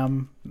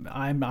I'm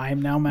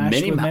now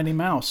matched with Minnie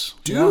Mouse.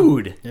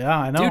 Dude. Yeah,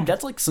 I know. Dude,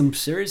 that's some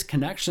serious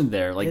connection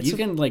there. You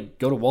can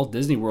go to Walt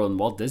Disney World and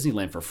Walt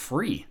Disneyland for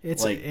free.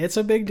 It's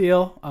a big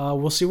deal.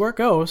 We'll see where it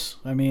goes.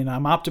 I mean,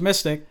 I'm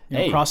optimistic.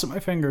 Crossing my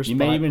fingers. You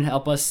may even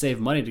help us save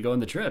money to go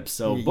on the trip.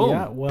 So boom.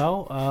 Yeah,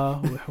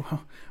 well,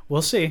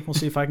 we'll see. We'll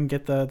see if I can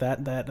get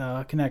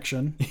that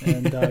connection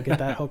and get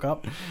that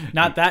hookup.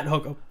 Not that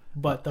hookup,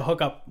 but the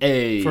hookup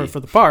for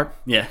the park.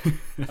 Yeah.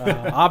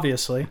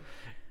 Obviously.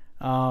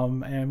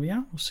 And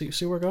yeah, we'll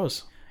see where it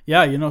goes.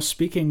 Yeah,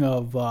 speaking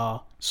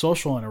of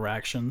social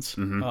interactions,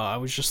 I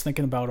was just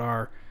thinking about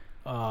our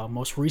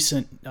most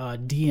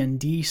recent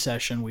D&D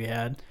session we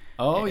had.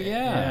 Oh,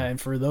 yeah. And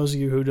for those of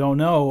you who don't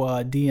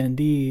know,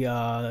 D&D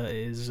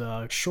is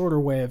a shorter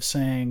way of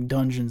saying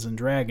Dungeons and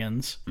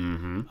Dragons.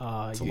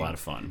 It's a lot of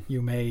fun.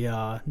 You may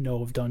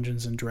know of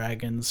Dungeons and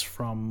Dragons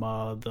from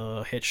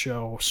the hit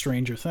show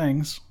Stranger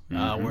Things,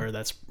 where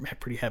that's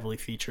pretty heavily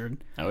featured.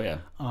 Oh, yeah.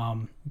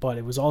 But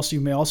it was also,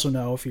 you may also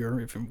know,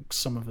 if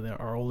some of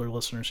our older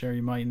listeners here,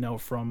 you might know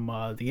from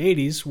the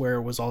 80s, where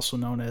it was also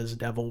known as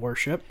Devil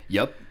Worship.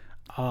 Yep.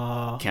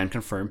 Can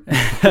confirm.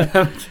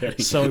 I'm kidding.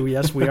 So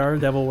yes, we are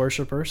devil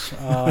worshippers.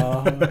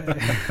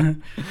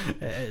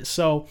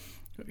 So,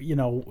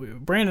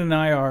 Brandon and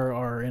I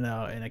are in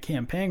a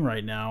campaign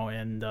right now,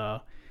 and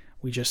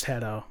we just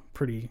had a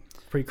pretty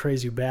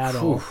crazy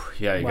battle.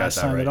 Yeah, you got last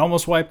that time. right. It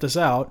almost wiped us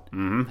out.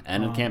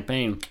 End of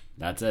campaign.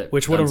 That's it.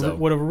 Which would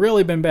have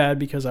really been bad,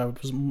 because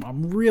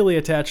I'm really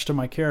attached to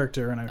my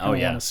character, and I kind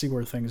of want to see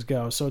where things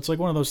go. So it's like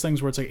one of those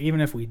things where it's like,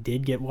 even if we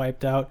did get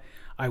wiped out,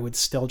 I would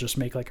still just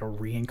make like a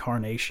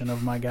reincarnation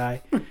of my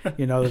guy.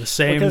 The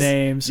same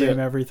name, same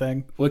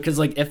everything. Well, because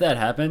like if that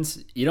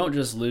happens, you don't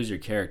just lose your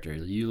character;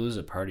 you lose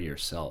a part of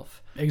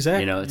yourself.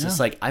 Exactly. It's just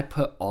like I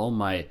put all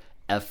my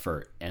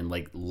effort and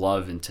like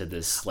love into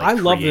this. Like I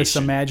love creation. this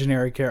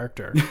imaginary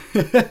character.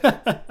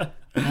 I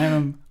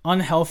am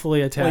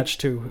unhealthily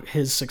attached to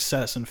his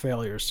success and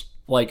failures.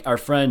 Like our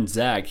friend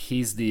Zach,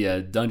 he's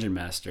the dungeon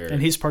master,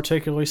 and he's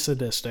particularly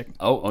sadistic.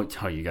 Oh,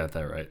 you got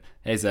that right.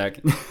 Hey, Zach.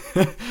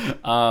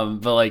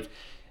 But like,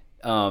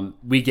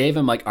 we gave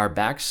him like our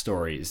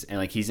backstories, and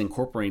like he's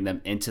incorporating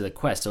them into the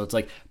quest. So it's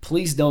like,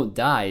 please don't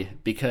die,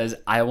 because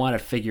I want to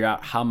figure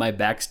out how my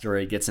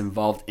backstory gets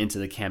involved into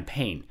the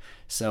campaign.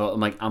 So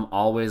I'm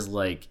always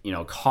like,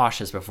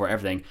 cautious before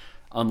everything.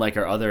 Unlike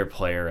our other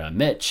player,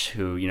 Mitch,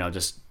 who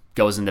just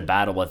goes into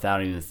battle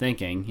without even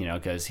thinking,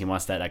 because he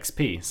wants that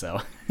XP.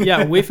 So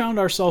yeah, we found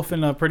ourselves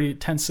in a pretty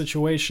tense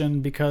situation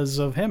because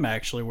of him,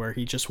 actually, where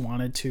he just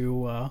wanted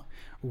to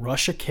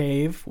rush a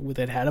cave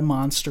that had a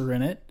monster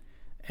in it,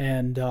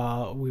 and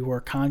we were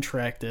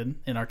contracted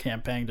in our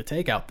campaign to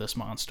take out this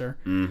monster.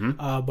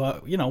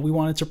 But we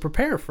wanted to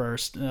prepare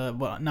first.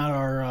 But not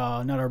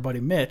our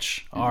buddy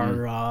Mitch,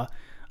 our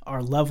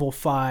level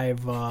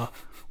 5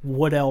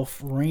 Wood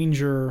Elf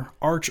Ranger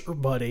Archer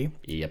buddy,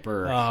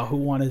 who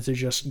wanted to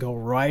just go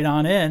right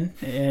on in.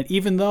 And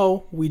even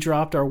though we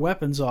dropped our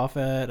weapons off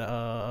at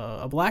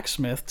a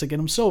blacksmith to get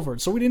them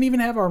silvered, so we didn't even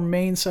have our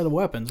main set of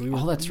weapons.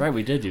 That's right,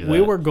 we did do that. We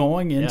were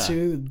going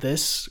into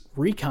this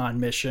recon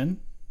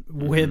mission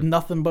with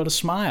nothing but a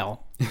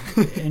smile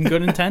and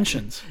good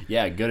intentions.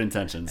 Yeah, good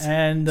intentions,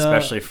 and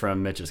especially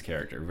from Mitch's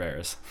character,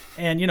 Varys.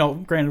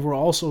 And granted,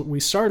 we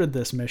started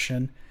this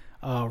mission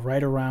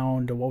right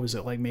around, what was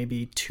it, like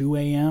maybe 2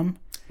 a.m.?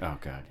 Oh,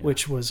 God. Yeah.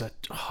 Which was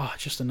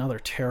just another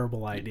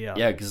terrible idea.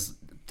 Yeah, because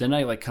didn't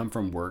I come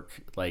from work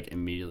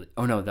immediately?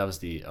 Oh, no, that was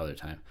the other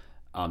time.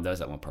 That was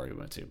that one party we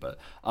went to. But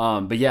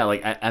yeah,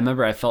 I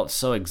remember I felt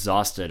so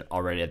exhausted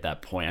already at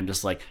that point. I'm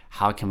just like,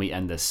 how can we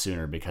end this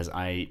sooner? Because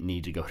I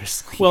need to go to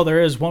sleep. Well,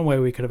 there is one way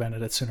we could have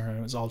ended it sooner, and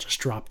it was all just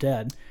drop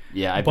dead.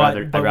 Yeah, I'd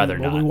rather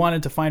not. We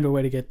wanted to find a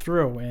way to get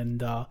through, and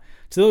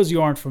to those of you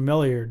who aren't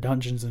familiar,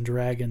 Dungeons and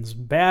Dragons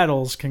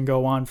battles can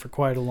go on for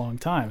quite a long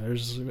time.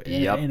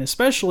 And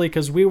especially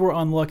because we were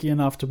unlucky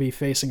enough to be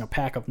facing a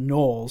pack of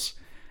gnolls,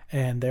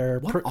 and they're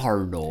what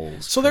are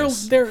gnolls? So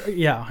they're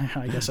yeah.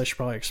 I guess I should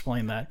probably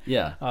explain that.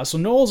 Yeah. So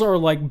gnolls are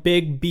like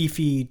big,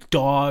 beefy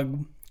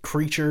dog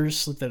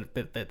creatures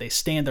that they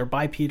stand. They're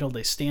bipedal.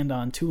 They stand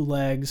on 2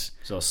 legs.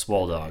 So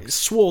swole dogs.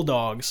 Swole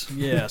dogs.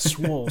 Yeah,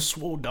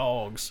 swole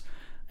dogs.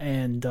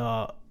 And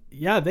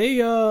yeah,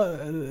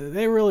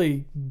 they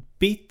really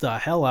beat the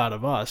hell out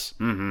of us.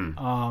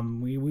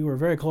 We were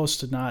very close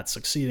to not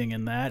succeeding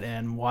in that,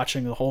 and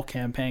watching the whole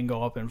campaign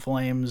go up in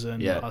flames,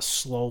 and us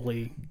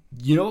slowly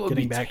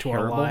getting back to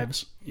our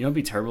lives. What would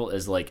be terrible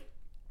is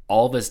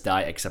all of us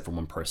die except for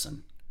one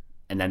person,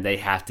 and then they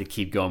have to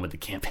keep going with the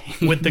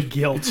campaign. With the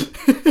guilt,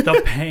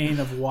 the pain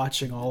of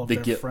watching all of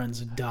their friends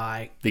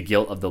die. The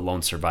guilt of the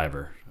lone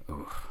survivor.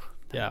 Ooh.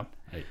 Yeah.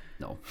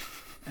 No.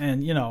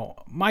 And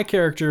my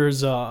character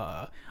is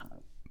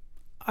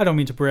I don't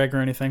mean to brag or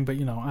anything, but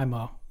I'm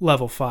a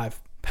level 5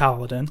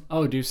 paladin.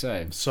 Oh, do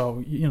say.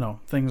 So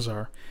things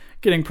are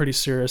getting pretty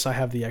serious. I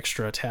have the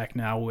extra attack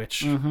now,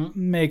 which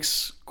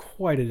makes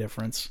quite a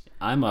difference.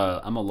 I'm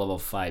a level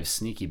 5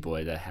 sneaky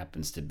boy that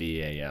happens to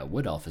be a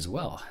wood elf as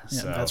well.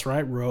 Yeah, that's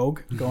right,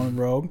 rogue, going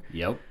rogue.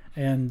 Yep.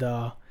 And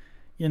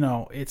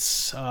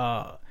it's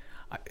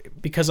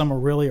because I'm a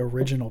really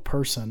original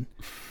person.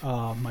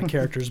 My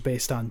character's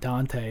based on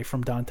Dante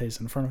from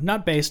Dante's Inferno.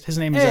 Not based. His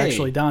name is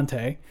actually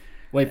Dante.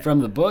 Wait, from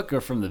the book or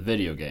from the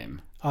video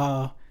game?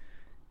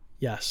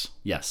 Yes.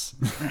 Yes.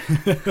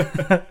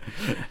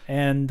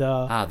 And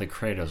the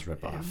Kratos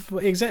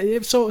ripoff.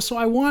 Exactly. So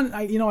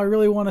I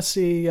really want to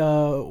see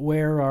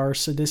where our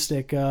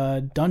sadistic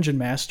dungeon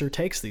master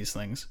takes these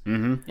things.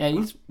 Mm-hmm.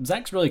 Yeah,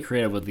 Zach's really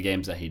creative with the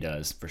games that he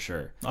does, for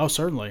sure. Oh,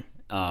 certainly.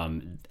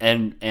 And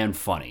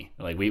funny.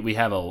 We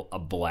have a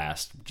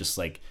blast, just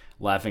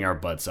laughing our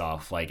butts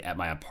off, at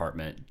my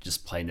apartment,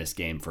 just playing this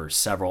game for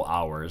several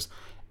hours.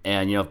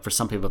 And for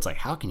some people it's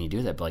how can you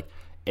do that? But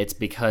it's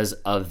because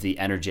of the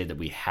energy that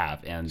we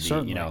have and the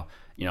Certainly.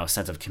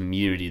 sense of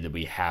community that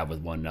we have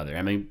with one another.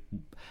 I mean,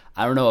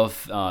 I don't know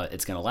if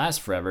it's going to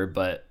last forever,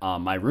 but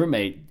my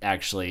roommate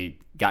actually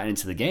got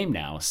into the game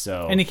now.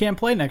 So And he can't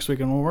play next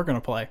weekend when we're going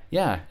to play.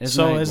 yeah,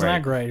 Isn't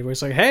that great?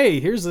 It's like, hey,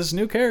 here's this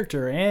new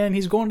character, and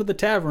he's going to the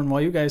tavern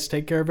while you guys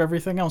take care of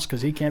everything else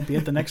because he can't be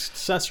at the next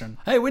session.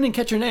 Hey, we didn't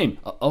catch your name.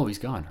 Oh, he's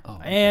gone.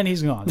 Oh, And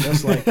he's gone,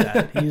 just like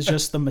that. He's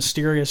just the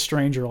mysterious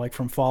stranger like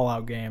from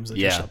Fallout games that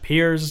just Yeah.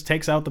 appears,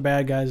 takes out the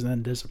bad guys, and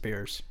then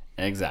disappears.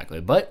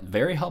 exactly. But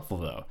very helpful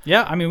though.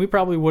 Yeah, I mean, we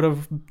probably would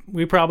have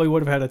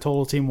had a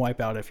total team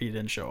wipeout if he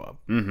didn't show up.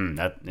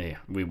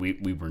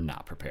 We were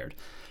not prepared.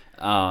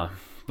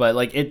 But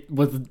like it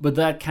with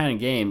that kind of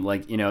game,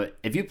 like, you know,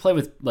 if you play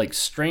with like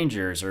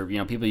strangers or, you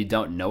know, people you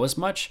don't know as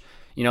much,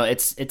 you know, it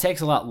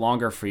takes a lot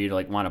longer for you to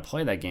like want to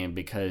play that game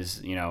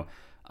because, you know,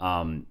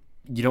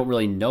 you don't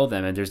really know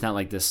them, and there's not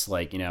like this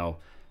like, you know,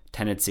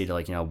 tendency to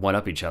like, you know, one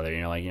up each other,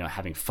 you know, like, you know,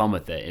 having fun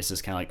with it. It's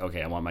just kind of like,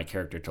 okay, I want my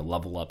character to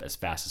level up as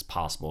fast as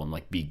possible and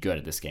like be good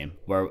at this game.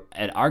 Where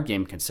at our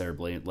game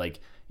considerably, like,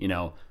 you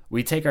know,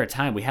 we take our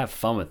time, we have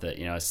fun with it.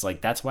 You know, it's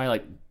like that's why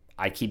like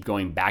I keep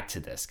going back to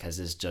this because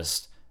it's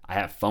just I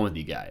have fun with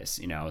you guys,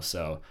 you know.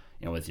 So,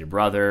 you know, with your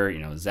brother, you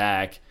know,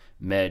 Zach,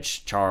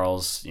 Mitch,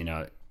 Charles, you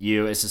know,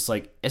 you, it's just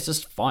like it's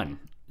just fun.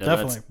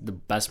 Definitely. That's the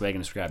best way I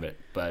can describe it.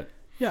 But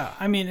Yeah,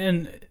 I mean,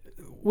 and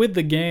with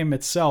the game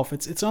itself,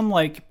 it's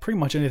unlike pretty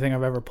much anything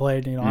I've ever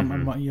played. You know,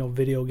 I'm a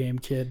video game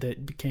kid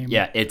that became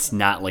yeah, it's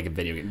not like a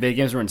video game. Video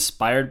games were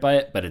inspired by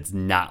it, but it's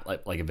not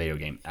like a video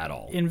game at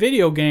all. in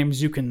video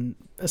games, you can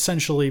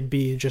essentially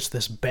be just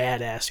this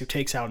badass who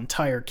takes out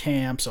entire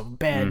camps of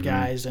bad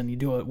guys, and you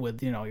do it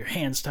with, you know, your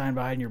hands tied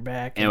behind your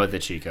back. And with the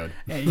cheat code.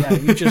 And yeah,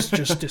 you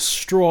just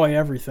destroy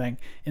everything.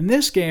 In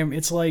this game,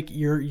 it's like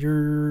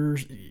you're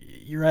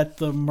at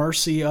the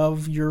mercy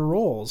of your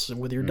rolls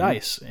with your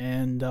dice,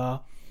 and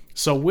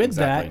so with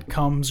that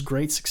comes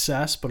great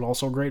success, but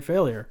also great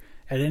failure.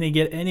 At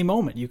any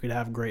moment, you could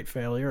have great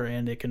failure,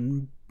 and it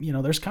can, you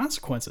know, there's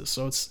consequences.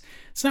 So it's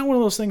not one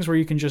of those things where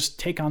you can just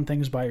take on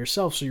things by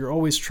yourself. So you're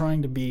always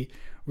trying to be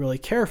really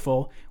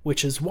careful,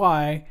 which is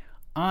why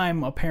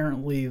I'm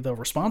apparently the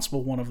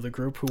responsible one of the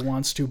group who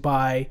wants to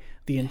buy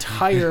the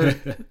entire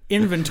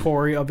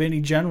inventory of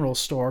any general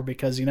store,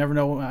 because you never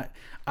know.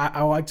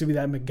 I like to be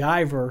that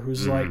MacGyver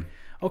who's like,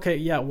 okay,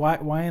 yeah,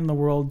 why in the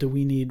world do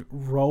we need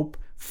rope,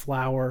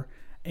 flour,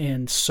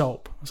 and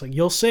soap? It's like,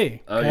 you'll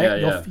see. Oh,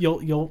 okay? yeah.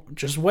 You'll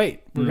just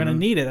wait. We're gonna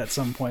need it at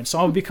some point. So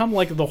I'll become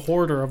like the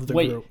hoarder of the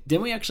group.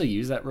 Didn't we actually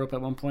use that rope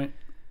at one point?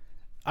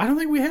 I don't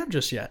think we have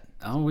just yet.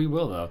 Oh, we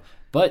will though.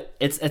 But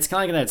it's kind of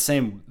like in that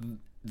same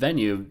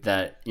venue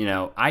that, you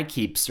know, I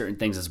keep certain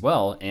things as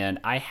well, and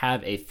I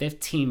have a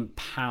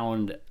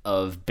 15-pound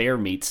of bear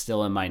meat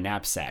still in my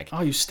knapsack.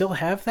 Oh, you still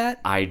have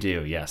that? I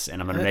do, yes, and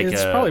I'm gonna make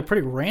It's probably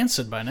pretty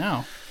rancid by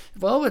now.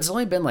 Well, it's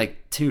only been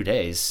like 2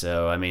 days,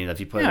 so I mean, if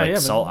you put Yeah,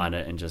 salt on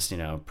it and just, you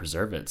know,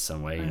 preserve it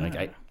some way,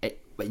 like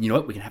but you know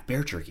what? We can have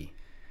bear jerky.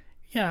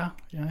 Yeah,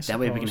 I That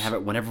way we can have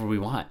it whenever we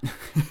want.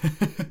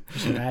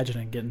 Just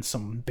imagining getting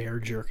some bear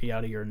jerky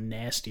out of your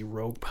nasty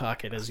rogue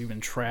pocket as you've been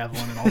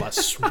traveling and all that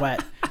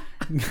sweat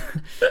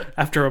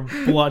after a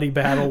bloody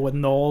battle with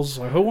gnolls.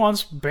 Like, who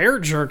wants bear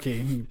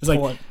jerky? It's like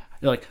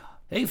you're like,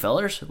 hey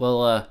fellers,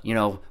 well, you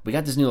know, we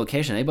got this new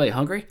location. Anybody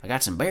hungry? I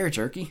got some bear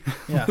jerky.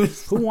 Yeah,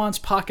 who wants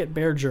pocket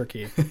bear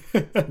jerky?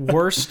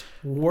 Worst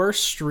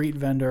street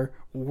vendor,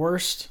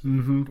 worst,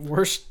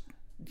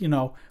 you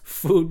know,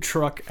 food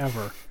truck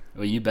ever.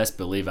 Well, you best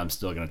believe I'm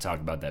still going to talk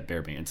about that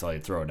bear meat until I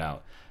throw it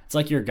out. It's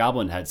like your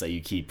goblin heads that you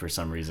keep for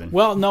some reason.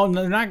 Well, no,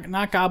 they're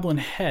not goblin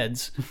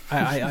heads.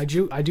 I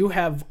do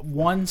have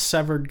one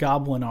severed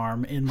goblin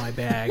arm in my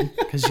bag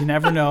because you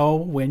never know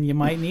when you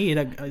might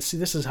need. See,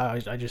 this is how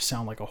I just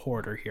sound like a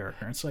hoarder here.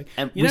 It's like,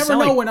 And you we never sound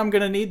know like- when I'm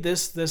going to need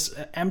this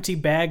empty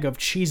bag of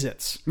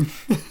Cheez-Its.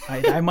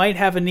 I might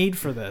have a need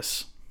for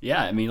this.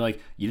 Yeah, I mean, like,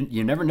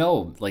 you never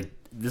know. Like,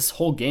 this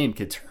whole game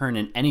could turn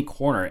in any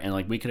corner, and,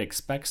 like, we could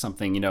expect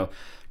something, you know,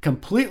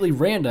 completely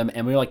random,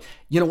 and we're like,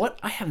 you know what?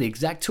 I have the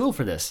exact tool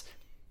for this.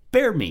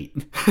 Bear meat.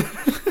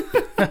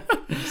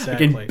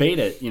 Exactly. You can bait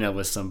it, you know,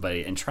 with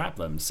somebody and trap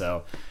them.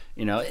 So,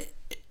 you know,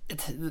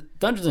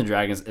 Dungeons and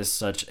Dragons is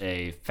such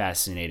a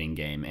fascinating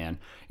game, and,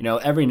 you know,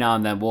 every now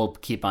and then we'll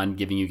keep on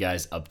giving you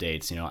guys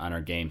updates, you know, on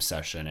our game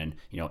session, and,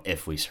 you know,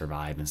 if we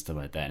survive and stuff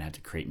like that, and have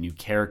to create new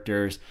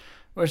characters,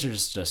 or is it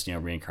just you know,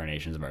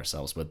 reincarnations of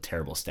ourselves with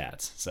terrible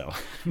stats. So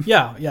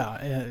Yeah,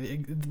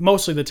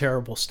 mostly the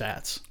terrible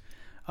stats.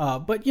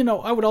 But, you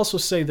know, I would also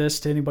say this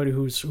to anybody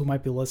who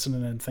might be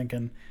listening and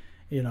thinking,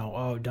 you know,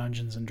 oh,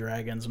 Dungeons and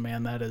Dragons,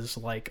 man, that is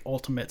like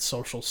ultimate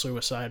social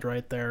suicide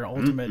right there.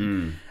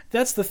 Ultimate.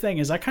 That's the thing,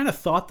 is I kind of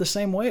thought the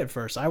same way at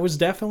first. I was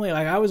definitely,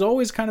 like, I was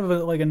always kind of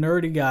like a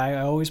nerdy guy.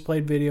 I always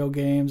played video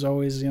games,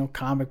 always, you know,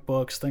 comic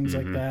books, things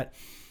like that.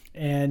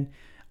 And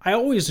I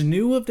always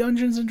knew of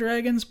Dungeons and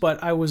Dragons,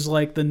 but I was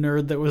like the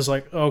nerd that was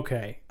like,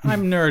 okay,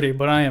 I'm nerdy,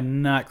 but I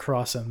am not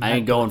crossing that. I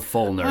ain't going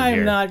full nerd I'm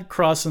here. not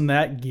crossing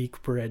that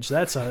geek bridge.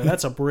 That's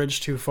a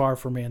bridge too far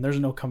for me, and there's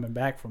no coming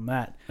back from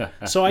that.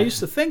 So I used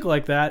to think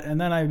like that,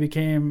 and then I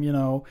became,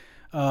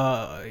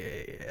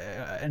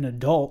 an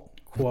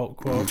adult,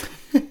 quote,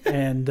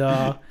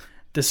 and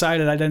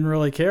decided I didn't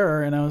really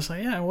care, and I was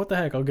like, yeah, what the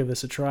heck, I'll give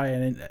this a try.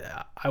 And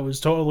I was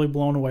totally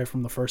blown away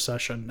from the first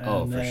session.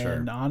 And, for sure.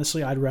 And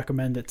honestly, I'd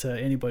recommend it to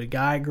anybody,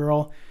 guy,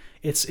 girl.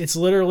 It's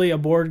literally a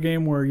board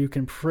game where you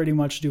can pretty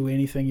much do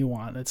anything you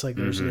want. It's like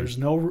there's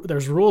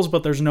rules,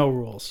 but there's no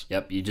rules.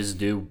 Yep, you just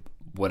do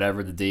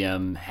whatever the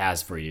DM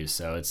has for you.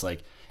 So it's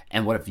like,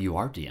 and what if you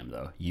are DM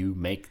though? You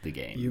make the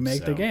game. You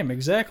make the game,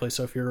 exactly.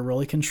 So if you're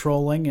really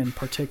controlling and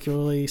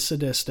particularly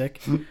sadistic,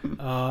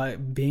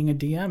 being a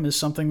DM is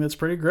something that's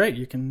pretty great.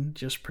 You can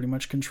just pretty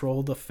much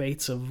control the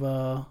fates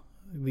of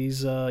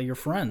these your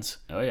friends.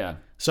 Oh yeah.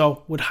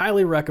 So would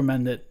highly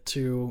recommend it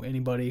to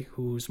anybody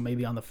who's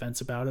maybe on the fence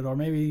about it, or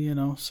maybe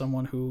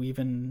someone who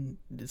even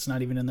it's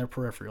not even in their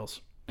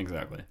peripherals.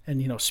 Exactly.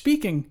 And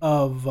speaking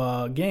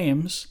of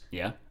games,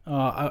 Yeah.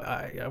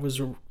 I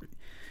was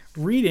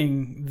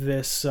reading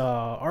this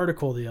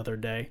article the other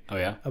day. Oh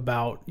yeah.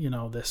 About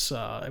this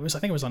I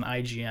think it was on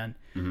IGN,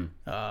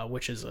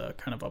 which is a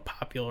kind of a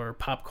popular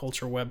pop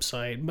culture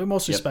website, but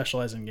mostly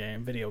specialized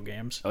in video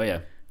games. Oh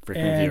yeah.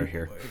 Freaking viewer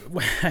here.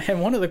 And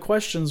one of the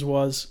questions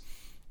was,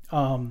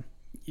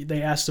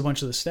 they asked a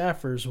bunch of the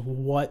staffers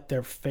what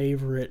their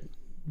favorite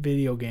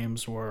video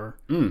games were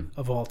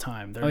of all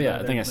time.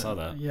 I think I saw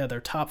that. Yeah, their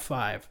top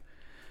 5.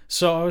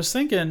 So I was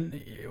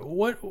thinking,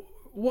 what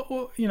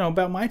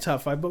about my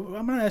top 5, but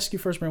I'm going to ask you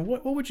first, man.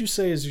 What would you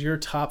say is your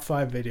top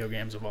 5 video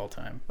games of all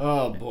time?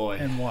 Oh boy.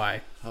 And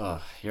why?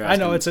 Oh, I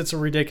know it's a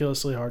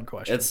ridiculously hard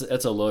question.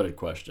 It's a loaded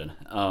question.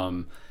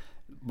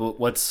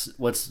 But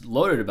what's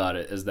loaded about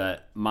it is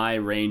that my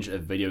range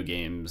of video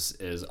games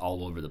is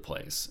all over the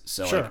place.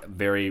 So Sure. like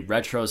very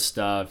retro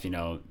stuff,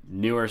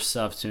 newer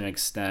stuff to an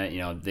extent,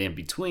 the in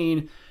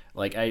between.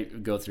 Like I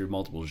go through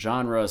multiple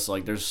genres. So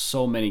like there's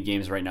so many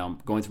games right now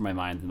going through my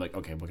mind. Like,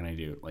 okay, what can I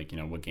do? Like,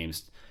 what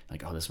games?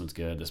 Like, oh, this one's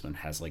good. This one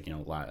has like a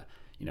lot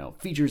of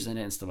features in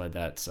it and stuff like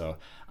that. So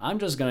I'm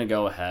just gonna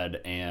go ahead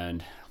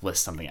and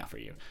list something out for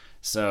you.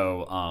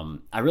 So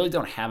I really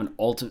don't have an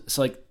ultimate.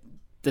 So like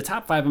the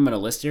top 5 I'm gonna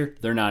list here,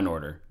 they're not in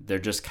order. They're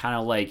just kind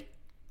of like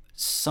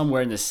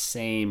somewhere in the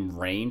same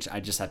range. I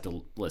just have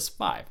to list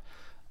 5.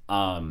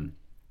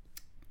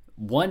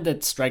 One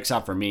that strikes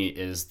out for me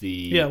is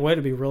the way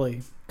to be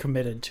really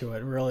committed to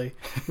it, really,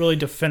 really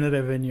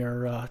definitive in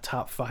your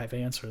top 5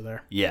 answer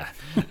there. Yeah.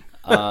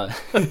 Well,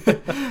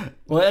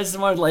 I just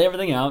want to lay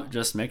everything out.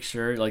 Just make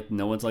sure, like,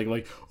 no one's like,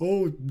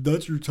 oh,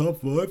 that's your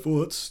top 5.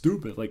 Oh, that's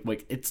stupid.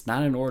 Like it's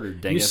not in order.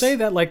 Dang You say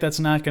that like that's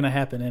not going to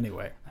happen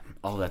anyway.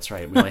 Oh, that's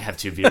right. We only have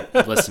 2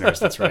 listeners.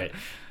 That's right.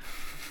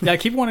 Yeah, I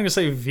keep wanting to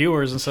say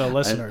viewers instead of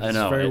listeners. I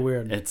know. It's very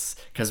weird. It's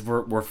because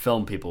we're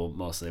film people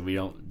mostly. We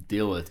don't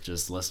deal with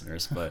just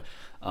listeners. But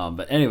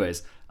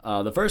anyways,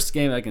 the first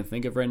game I can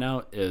think of right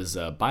now is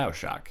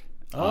BioShock.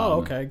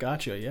 Oh, okay,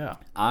 gotcha. Yeah,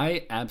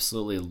 I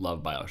absolutely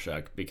love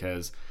BioShock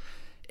because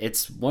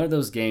it's one of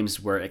those games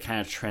where it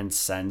kind of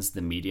transcends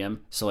the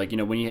medium. So like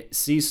when you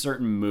see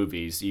certain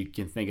movies, you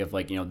can think of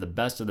like the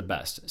best of the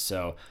best.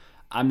 So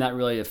I'm not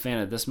really a fan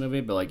of this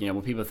movie, but like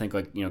when people think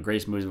like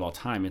greatest movies of all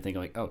time, you think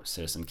like, oh,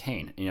 Citizen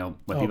Kane.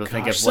 When people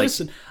think of like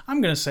Citizen,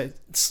 I'm gonna say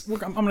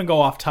I'm gonna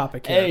go off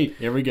topic here. Hey,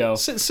 here we go.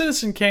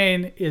 Citizen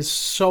Kane is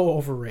so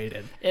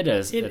overrated. It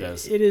is. It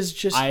is. It is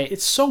just.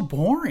 It's so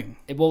boring.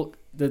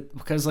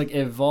 Because like it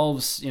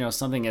involves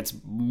something that's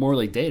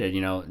morally dated.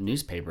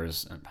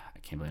 Newspapers. I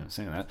can't believe I'm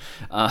saying that.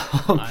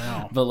 I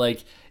know. But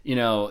like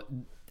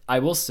I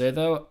will say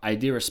though, I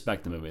do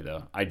respect the movie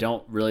though. I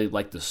don't really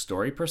like the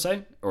story per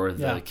se or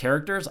the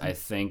characters. I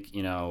think to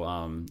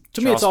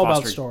me it's all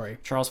about story.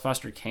 Charles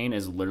Foster Kane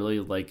is literally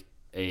like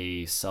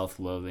a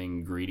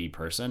self-loathing, greedy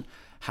person.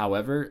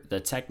 However, the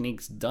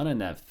techniques done in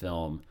that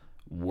film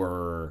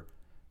were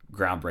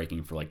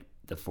groundbreaking for like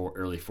the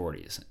early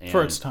 40s and,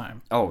 for its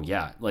time. Oh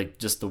yeah, like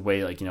just the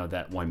way like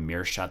that one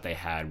mirror shot they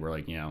had where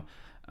like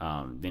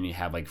then you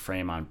have like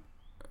frame on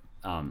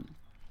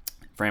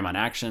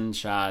action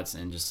shots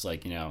and just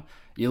like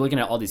you're looking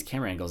at all these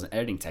camera angles and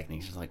editing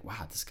techniques. You're like,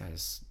 wow, this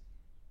guy's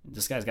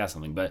got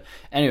something. But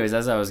anyways,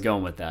 as I was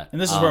going with that,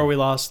 and this is where we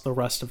lost the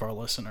rest of our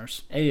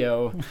listeners.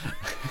 Ayo.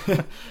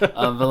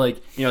 But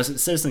like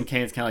Citizen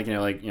Kane is kind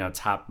of like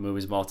top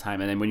movies of all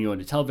time. And then when you go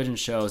into television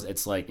shows,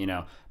 it's like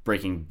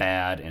Breaking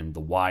Bad and The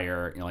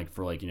Wire.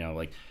 For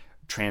like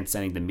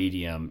transcending the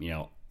medium.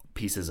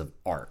 Pieces of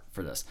art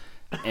for this.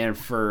 And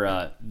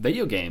for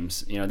video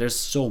games, there's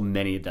so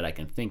many that I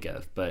can think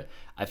of, but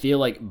I feel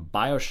like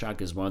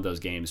BioShock is one of those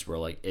games where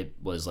like it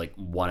was like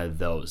one of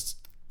those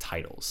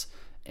titles.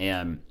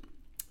 And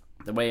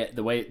the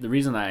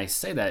reason that I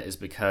say that is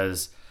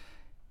because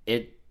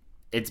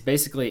it's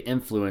basically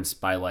influenced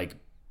by like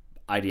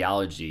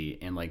ideology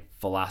and like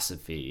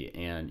philosophy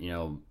and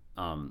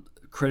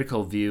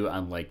critical view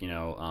on like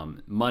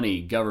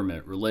money,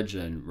 government,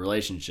 religion,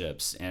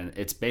 relationships, and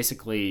it's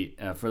basically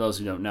for those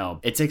who don't know,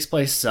 it takes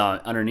place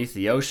underneath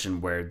the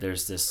ocean where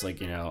there's this like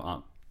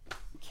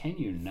can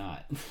you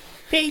not?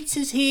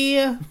 Pizza's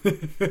here.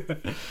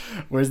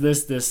 Where's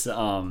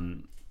the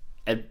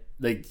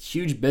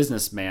huge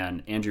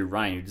businessman Andrew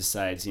Ryan who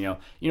decides, you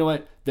know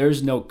what?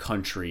 There's no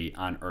country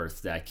on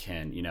Earth that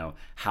can,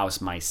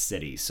 house my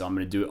city, so I'm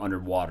going to do it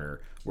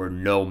underwater where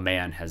no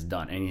man has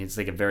done. And he's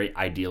like a very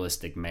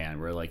idealistic man,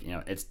 where like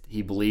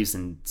he believes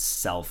in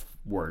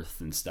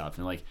self-worth and stuff,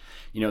 and like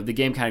the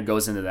game kind of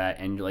goes into that,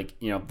 and like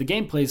the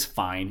game plays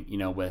fine,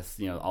 with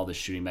all the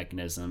shooting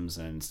mechanisms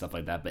and stuff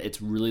like that, but it's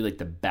really like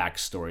the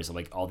backstories of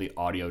like all the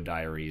audio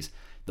diaries.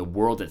 The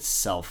world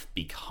itself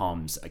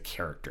becomes a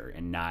character,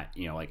 and not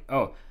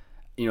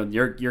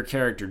your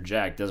character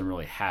Jack doesn't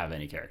really have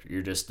any character.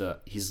 You're just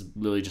he's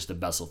literally just a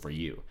vessel for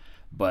you.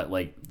 But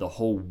like the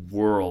whole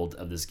world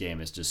of this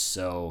game is just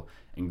so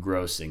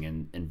engrossing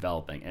and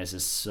enveloping, and it's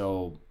just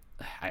so.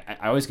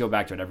 I always go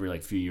back to it every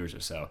like few years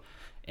or so,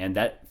 and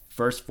that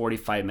first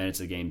 45 minutes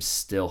of the game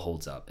still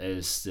holds up. It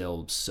is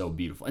still so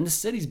beautiful, and the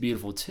city's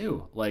beautiful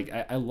too. Like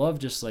I love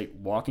just like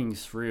walking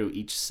through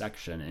each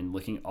section and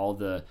looking at all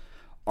the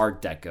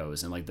art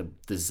decos and like the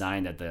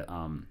design that the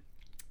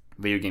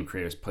video game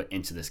creators put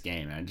into this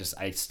game, and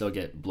I still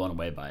get blown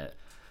away by it.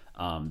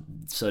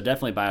 So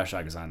definitely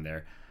BioShock is on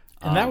there.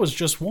 And that was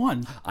just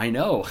one. I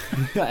know.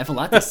 I have a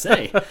lot to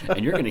say,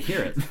 and you're going to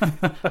hear it,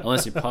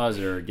 unless you pause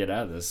or get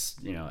out of this,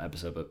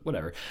 episode. But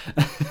whatever.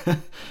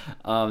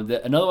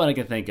 Another one I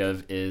can think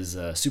of is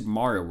Super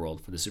Mario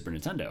World for the Super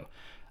Nintendo.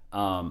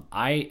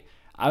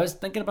 I was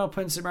thinking about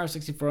putting Super Mario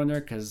 64 in there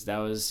because that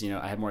was,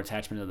 I had more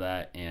attachment to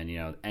that, and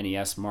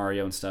NES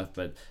Mario and stuff.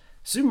 But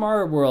Super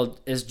Mario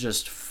World is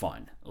just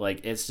fun.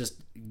 Like it's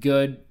just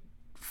good,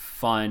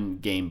 fun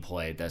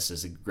gameplay. That's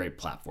just a great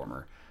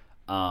platformer.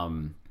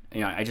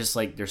 I just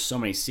like there's so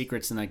many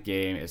secrets in that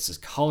game. It's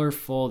just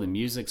colorful, the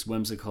music's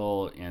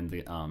whimsical, and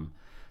the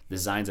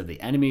designs of the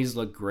enemies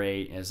look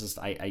great. And it's just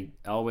I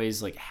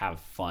always like have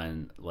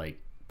fun like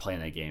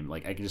playing that game.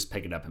 Like I can just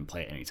pick it up and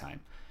play it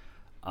anytime.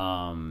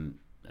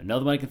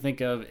 Another one I can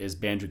think of is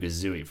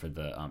Banjo-Kazooie for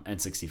the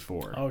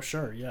N64. Oh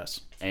sure,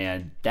 yes.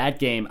 And that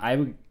game, I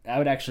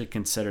would actually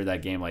consider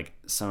that game like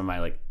some of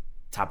my like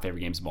top favorite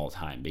games of all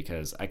time,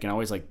 because I can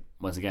always like,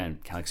 once again,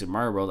 kind of like Super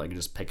Mario World, I can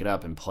just pick it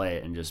up and play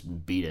it and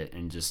just beat it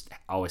and just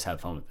always have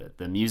fun with it.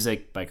 The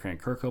music by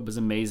Grant Kirkhope is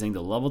amazing.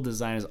 The level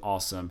design is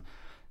awesome.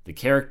 The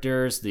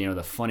characters,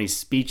 the funny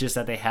speeches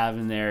that they have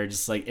in there,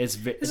 just like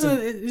isn't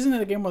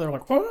it a game where they're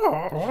like,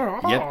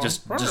 yep,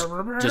 just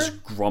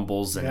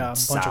grumbles and a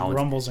bunch of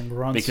grumbles and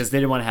grunts, because they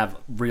didn't want to have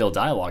real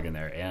dialogue in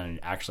there. And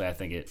actually, I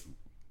think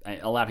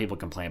a lot of people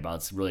complain about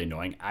it's really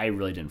annoying. I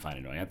really didn't find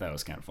it annoying. I thought it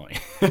was kind of funny.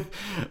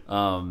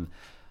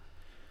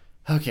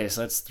 Okay,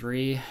 so that's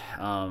 3.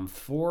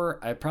 4,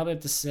 I probably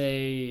have to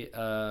say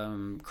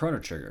Chrono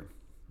Trigger.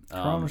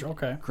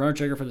 Okay. Chrono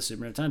Trigger for the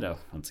Super Nintendo.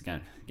 Once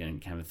again,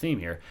 getting kind of a theme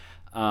here.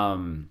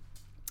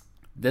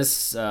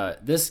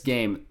 This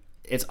game,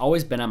 it's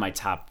always been on my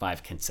top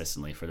 5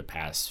 consistently for the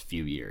past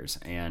few years,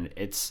 and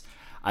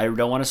I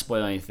don't want to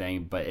spoil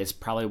anything, but it's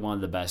probably one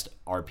of the best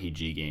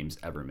RPG games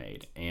ever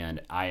made,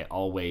 and I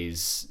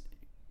always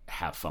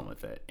have fun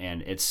with it,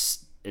 and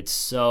it's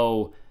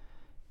so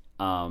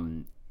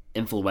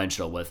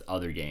influential with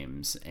other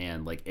games,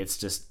 and like it's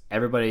just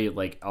everybody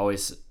like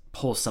always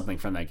pulls something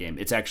from that game.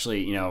 It's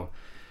actually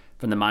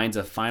from the minds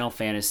of Final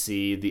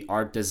Fantasy, the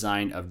art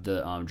design of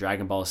the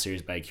Dragon Ball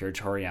series by Akira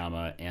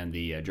Toriyama, and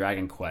the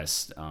Dragon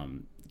Quest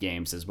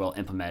games as well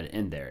implemented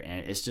in there,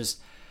 and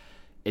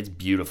it's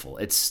beautiful.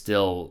 It's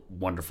still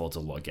wonderful to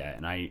look at,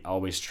 and I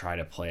always try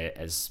to play it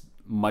as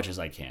much as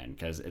I can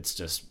because it's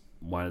just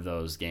one of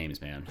those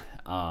games, man.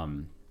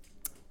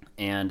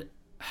 And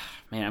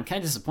man, I'm kind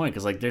of disappointed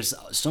because like there's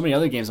so many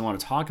other games I want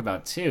to talk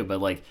about too, but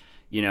like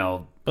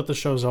But the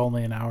show's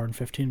only an hour and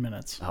 15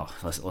 minutes. Oh,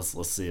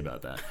 let's see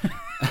about that.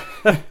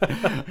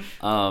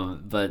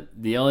 But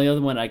the only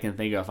other one I can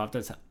think of off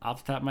the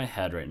top of my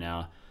head right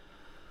now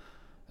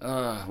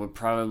would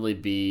probably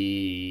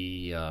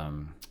be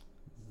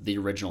the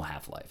original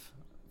Half-Life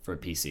for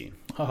PC.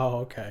 Oh,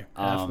 okay.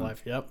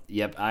 Half-Life, yep.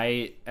 Yep.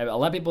 A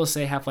lot of people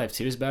say Half-Life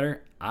 2 is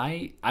better.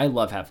 I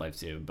love Half-Life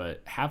 2,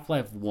 but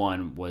Half-Life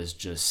 1 was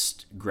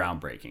just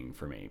groundbreaking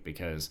for me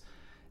because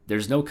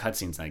there's no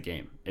cutscenes in that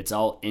game. It's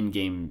all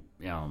in-game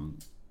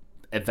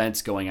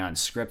events going on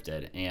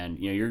scripted, and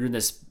you're in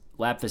this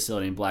lab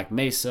facility in Black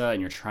Mesa,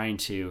 and you're trying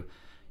to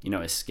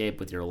escape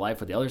with your life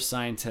with the other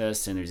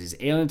scientists, and there's these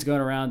aliens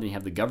going around, and you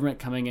have the government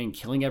coming in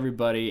killing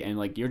everybody, and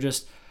like you're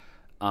just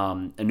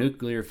a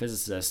nuclear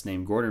physicist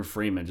named Gordon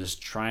Freeman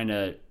just trying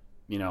to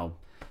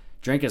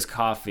drink his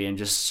coffee and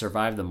just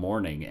survive the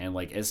morning, and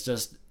like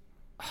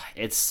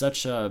it's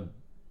such a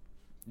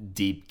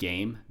deep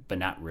game, but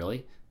not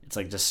really. It's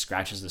like just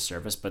scratches the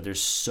surface, but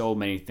there's so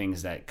many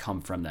things that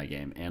come from that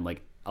game, and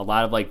like a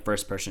lot of like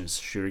first person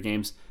shooter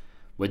games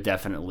would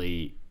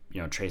definitely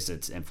trace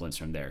its influence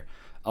from there.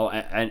 Oh,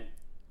 and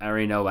I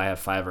already know I have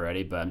 5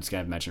 already, but I'm just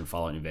gonna mention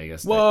Fallout New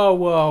Vegas.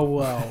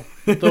 Whoa.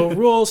 The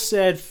rule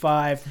said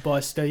 5,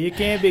 Buster. You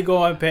can't be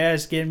going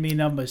past getting me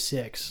number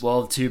 6.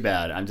 Well, too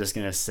bad. I'm just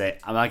gonna say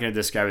I'm not gonna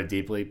describe it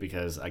deeply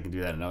because I can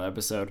do that in another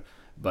episode.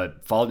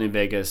 But Fallout New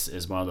Vegas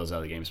is one of those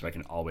other games where I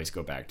can always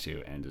go back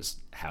to and just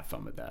have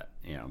fun with that.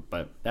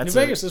 But that's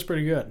New Vegas is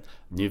pretty good.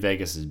 New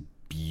Vegas is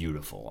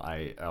beautiful.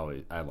 I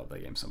love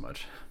that game so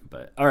much.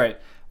 But all right,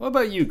 what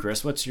about you,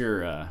 Chris? What's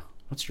your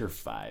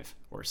 5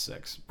 or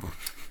 6?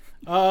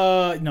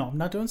 No, I'm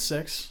not doing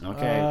 6.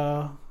 Okay.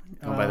 Go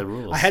by the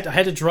rules. I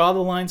had to draw the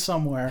line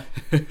somewhere.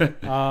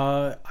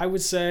 I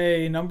would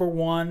say number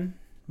 1.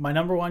 My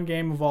number 1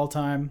 game of all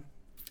time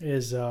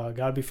is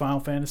gotta be Final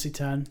Fantasy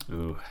X.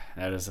 Ooh,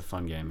 that is a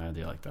fun game. I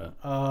do like that.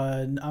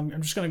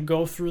 I'm just gonna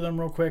go through them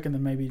real quick and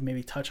then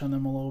maybe touch on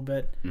them a little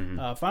bit.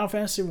 Mm-hmm. Final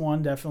Fantasy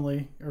 1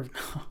 definitely.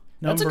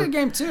 That's a good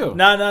game too.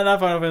 No, not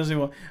Final Fantasy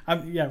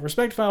 1.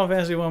 Respect Final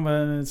Fantasy 1,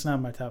 but it's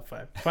not my top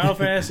 5. Final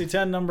Fantasy X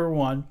number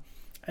 1.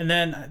 And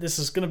then this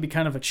is going to be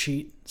kind of a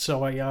cheat.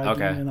 So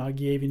I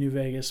gave you New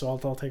Vegas, so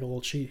I'll take a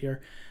little cheat here.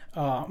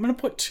 I'm going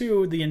to put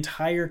 2 the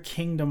entire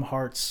Kingdom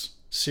Hearts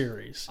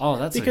series. Oh,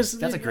 that's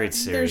a great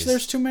series.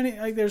 There's too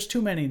many. There's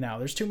too many now.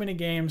 There's too many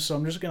games, so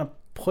I'm just going to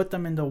put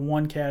them into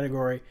one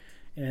category.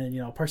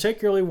 And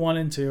particularly 1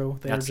 and 2,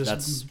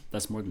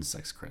 that's more than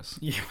 6, Chris.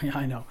 Yeah,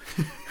 I know.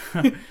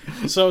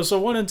 so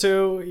 1 and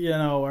 2,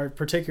 are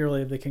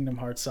particularly the Kingdom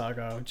Hearts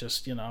saga.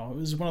 Just it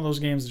was one of those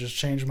games that just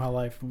changed my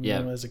life.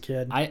 As a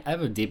kid. I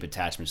have a deep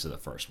attachment to the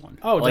first one.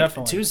 Oh,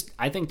 definitely.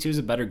 I think 2's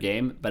a better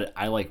game, but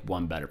I like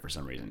 1 better for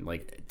some reason.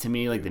 Like to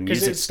me, like the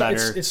music's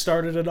better. It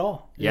started it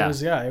all. The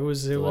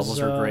levels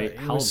were great.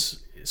 It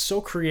was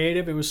so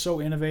creative. It was so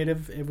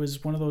innovative. It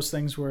was one of those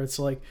things where it's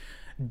like,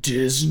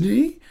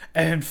 Disney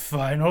and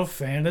Final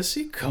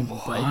Fantasy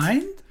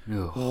combined?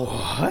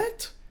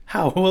 What?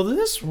 How will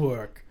this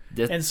work?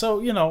 And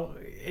so,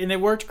 and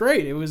it worked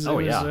great. It was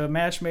a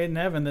match made in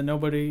heaven that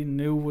nobody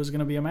knew was going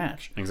to be a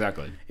match.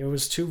 Exactly. It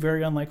was 2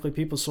 very unlikely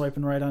people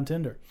swiping right on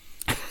Tinder.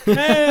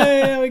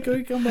 Hey,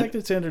 we come back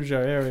to Tinder,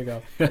 Joe. There we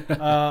go.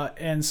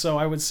 And so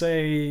I would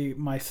say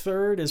my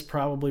 3rd is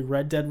probably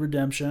Red Dead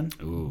Redemption,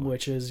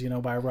 which is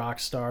by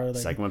Rockstar.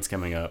 Second one's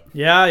coming up.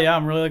 Yeah,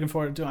 I'm really looking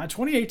forward to it.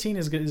 2018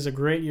 is a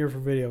great year for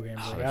video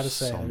games. I gotta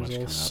say,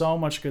 there's so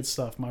much good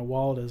stuff. My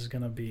wallet is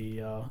gonna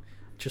be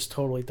just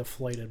totally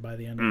deflated by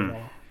the end of it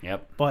all.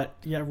 Yep. But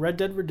yeah, Red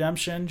Dead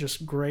Redemption,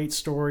 just great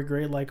story,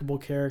 great likable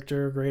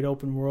character, great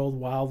open world,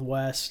 Wild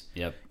West.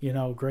 Yep.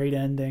 Great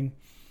ending.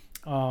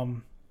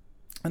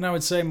 And I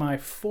would say my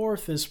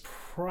 4th is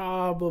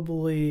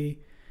probably,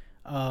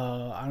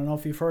 I don't know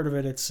if you've heard of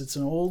it. It's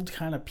an old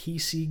kind of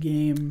PC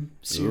game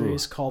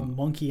series called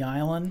Monkey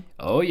Island.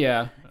 Oh,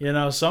 yeah.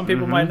 Some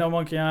people might know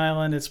Monkey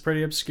Island. It's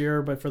pretty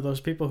obscure, but for those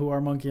people who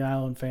are Monkey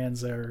Island fans,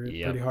 they're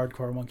pretty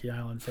hardcore Monkey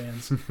Island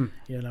fans.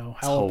 It's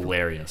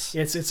hilarious.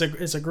 It's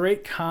a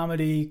great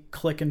comedy,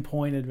 click and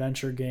point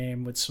adventure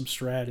game with some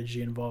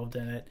strategy involved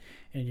in it.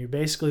 And you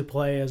basically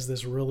play as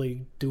this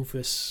really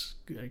doofus,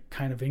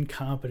 kind of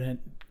incompetent,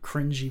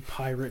 cringy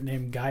pirate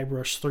named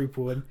Guybrush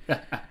Threepwood,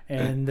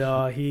 and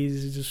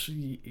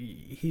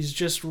he's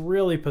just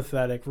really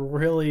pathetic,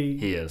 really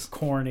he is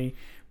corny,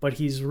 but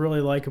he's really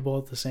likable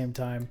at the same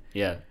time.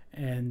 Yeah.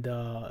 And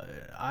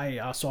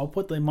I'll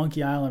put the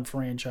Monkey Island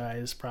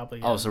franchise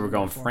probably. Oh, so we're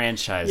going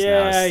franchise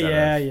now.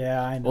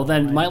 Yeah. I know. Well,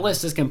 then my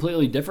list is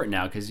completely different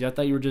now because I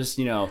thought you were just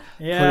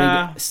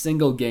putting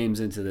single games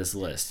into this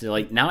list. So,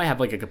 now I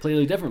have a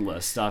completely different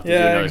list. So I'll have to do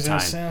another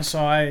time.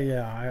 So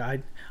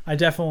I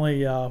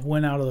definitely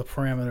went out of the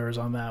parameters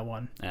on that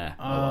one.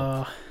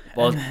 Well,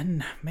 and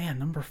then, man,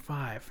 number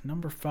 5,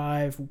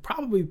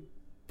 probably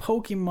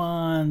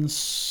Pokemon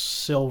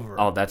Silver.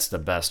 Oh, that's the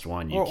best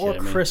one. Or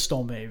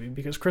Crystal, maybe,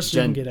 because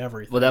Crystal you can get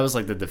everything. Well, that was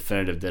the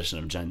definitive edition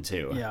of Gen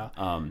 2. Yeah.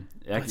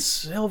 But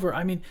Silver,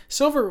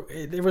 Silver,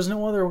 there was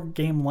no other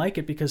game like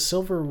it because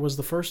Silver was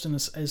the first,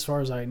 as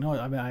far as I know.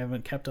 I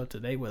haven't kept up to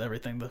date with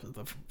everything.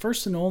 The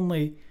first and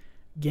only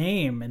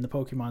game in the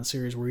Pokemon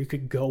series where you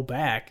could go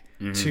back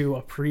to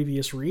a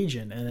previous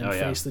region and then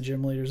face the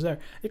gym leaders there.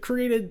 It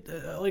created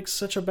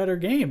such a better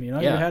game. You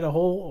had a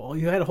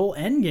whole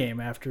end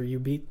game after you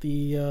beat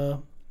the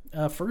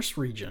first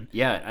region.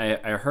 Yeah,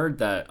 I heard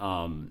that.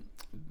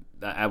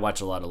 I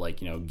watch a lot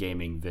of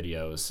gaming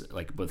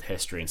videos with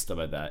history and stuff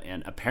like that,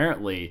 and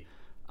apparently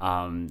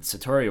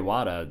Satoru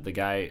Iwata, the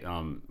guy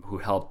who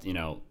helped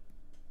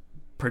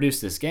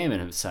produce this game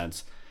in a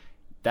sense.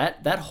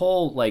 That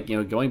whole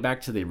going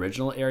back to the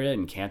original area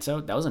in Kanto,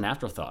 that was an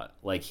afterthought.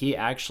 He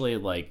actually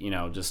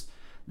just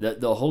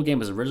the whole game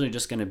was originally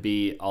just going to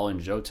be all in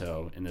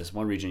Johto in this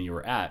one region you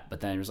were at, but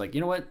then it was you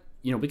know what,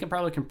 we can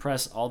probably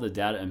compress all the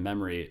data and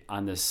memory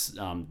on this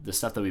the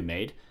stuff that we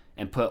made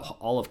and put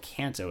all of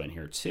Kanto in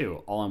here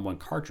too, all on one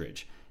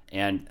cartridge.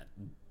 And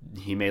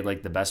he made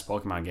the best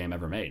Pokemon game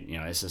ever made.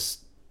 It's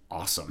just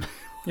awesome.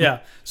 Yeah.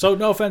 So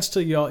no offense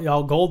to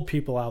y'all gold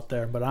people out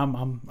there, but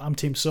I'm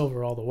Team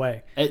Silver all the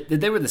way.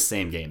 They were the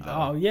same game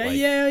though. Oh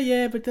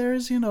yeah. But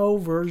there's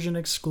version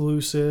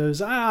exclusives.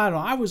 I don't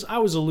know. I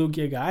was a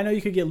Lugia guy. I know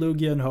you could get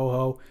Lugia and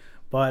Ho-Ho,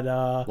 But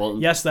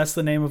yes, that's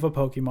the name of a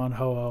Pokemon,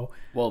 Ho-Oh.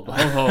 Well,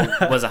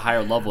 Ho-Oh was a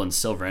higher level in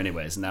Silver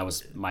anyways, and that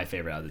was my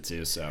favorite out of the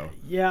two. So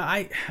yeah,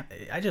 I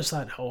just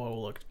thought Ho-Oh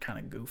looked kind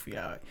of goofy.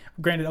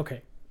 Granted,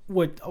 okay,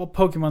 with all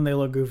Pokemon, they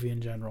look goofy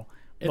in general.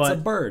 It's a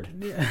bird.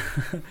 Yeah.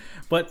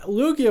 But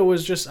Lugia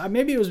was just,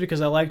 maybe it was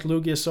because I liked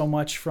Lugia so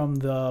much from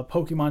the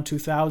Pokemon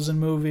 2000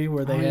 movie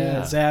where they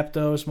had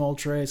Zapdos,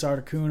 Moltres,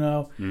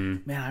 Articuno.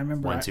 Man, I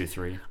remember. 1, 2,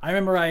 3. I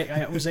remember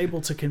I was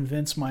able to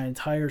convince my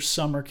entire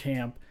summer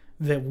camp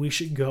that we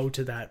should go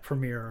to that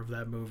premiere of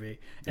that movie.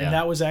 And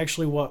that was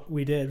actually what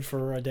we did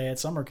for a day at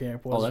summer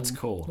camp. That's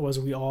cool. Was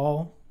we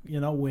all,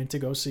 went to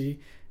go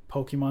see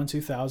Pokemon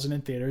 2000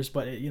 in theaters,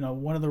 but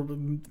one of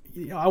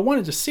the I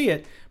wanted to see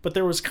it, but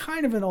there was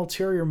kind of an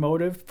ulterior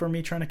motive for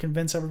me trying to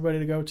convince everybody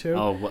to go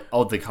to.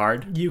 The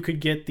card? You could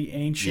get the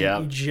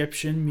ancient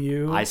Egyptian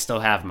Mew. I still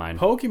have mine.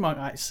 Pokemon,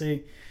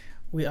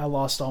 I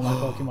lost all my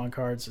Pokemon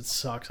cards. It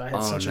sucks. I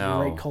had such a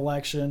great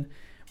collection.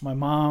 My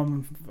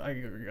mom,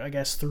 I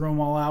guess, threw them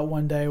all out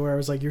one day where I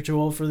was like, "You're too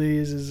old for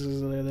these,"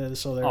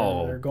 so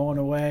they're going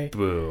away.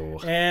 Boo.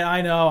 And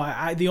I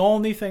know, the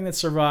only thing that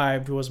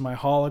survived was my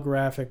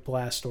holographic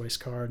Blastoise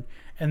card,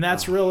 and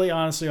that's really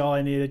honestly all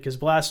I needed because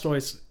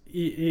Blastoise,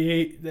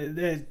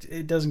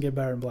 it doesn't get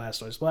better than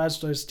Blastoise.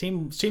 Blastoise,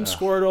 Team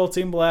Squirtle,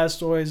 Team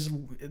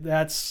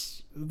Blastoise.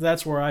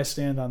 That's where I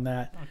stand on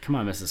that. Oh, come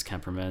on, Mrs.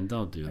 Kemperman,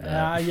 don't do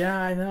that. Yeah,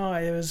 I know.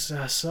 It was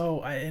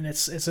and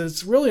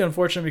it's really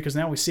unfortunate because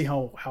now we see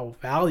how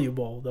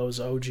valuable those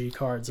OG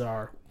cards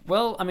are.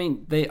 Well, I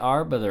mean, they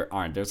are, but there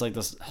aren't. There's like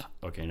this.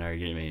 Okay, now you're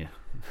getting me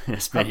a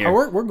spin here.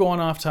 We're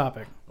going off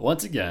topic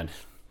once again.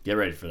 Get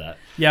ready for that.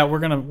 Yeah, we're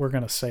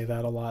gonna say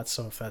that a lot.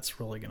 So if that's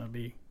really gonna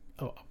be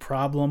a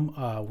problem,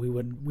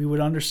 we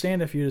would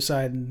understand if you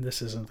decide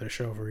this isn't the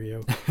show for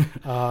you.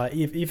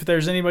 If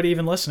there's anybody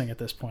even listening at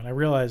this point, I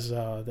realize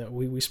that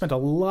we spent a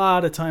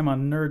lot of time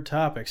on nerd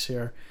topics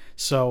here,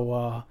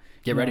 so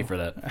get ready for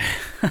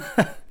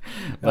that.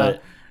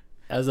 But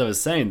as I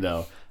was saying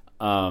though,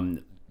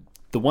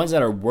 the ones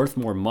that are worth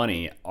more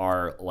money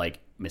are like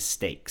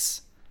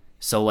mistakes.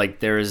 So like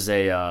there's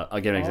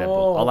I'll give an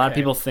example. A lot of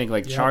people think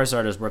like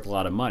Charizard is worth a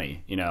lot of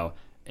money,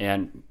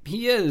 and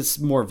he is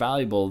more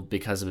valuable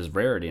because of his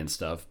rarity and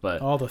stuff.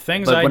 But all the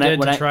things I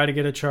did to try to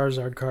get a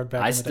Charizard card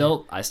back in the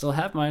day. I still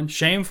have mine.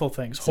 Shameful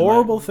things.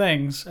 Horrible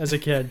things as a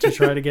kid to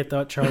try to get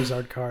that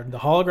Charizard card. The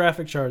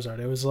holographic Charizard.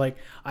 It was like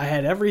I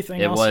had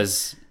everything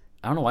else.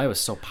 I don't know why it was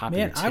so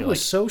popular. Man, I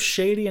was so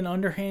shady and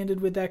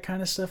underhanded with that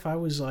kind of stuff. I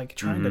was like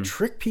trying to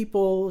trick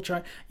people.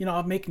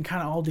 I'm making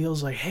kind of all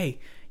deals like, hey,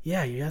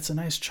 yeah, that's a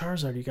nice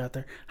Charizard you got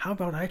there. How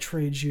about I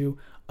trade you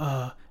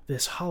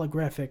this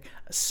holographic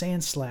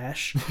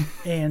Sandslash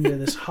and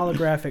this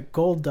holographic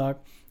Golduck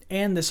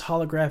and this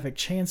holographic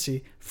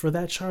Chansey for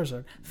that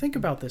Charizard. Think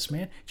about this,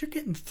 man. You're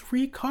getting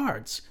 3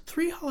 cards,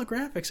 3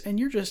 holographics, and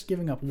you're just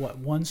giving up,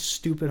 one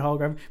stupid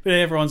holographic? But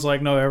everyone's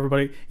like, no,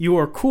 everybody, you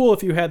were cool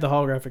if you had the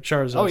holographic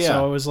Charizard. Oh, yeah.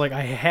 So it was like,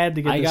 I had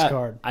to get this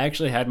card. I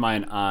actually had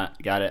mine,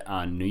 got it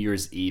on New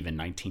Year's Eve in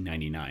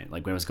 1999,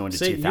 like when I was going to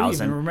 2000. You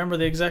even remember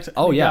the exact...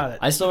 Oh, yeah. Got it.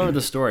 I still remember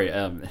the story.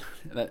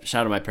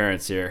 Shout out to my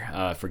parents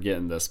here for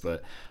getting this,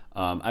 but...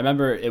 I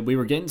remember we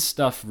were getting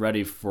stuff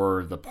ready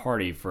for the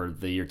party for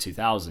the year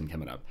 2000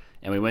 coming up,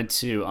 and we went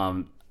to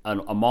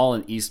a mall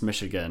in East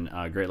Michigan,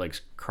 Great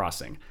Lakes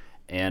Crossing,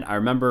 and I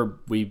remember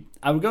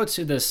I would go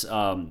to this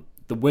the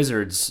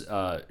Wizards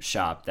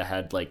shop that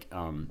had like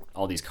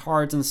all these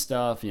cards and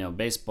stuff,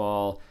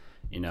 baseball,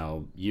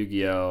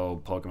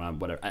 Yu-Gi-Oh, Pokemon,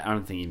 whatever. I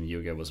don't think even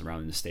Yu-Gi-Oh was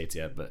around in the States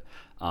yet, but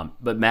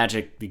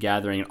Magic the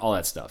Gathering and all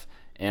that stuff.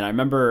 And I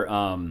remember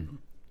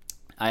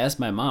I asked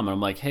my mom, and I'm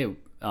like, hey,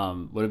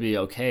 would it be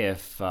okay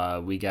if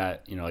we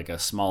got like a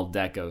small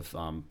deck of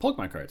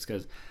Pokemon cards?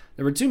 Because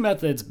there were 2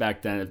 methods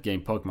back then of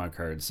getting Pokemon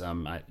cards.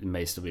 It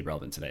may still be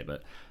relevant today,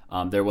 but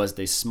there was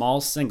the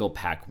small single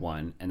pack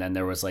one, and then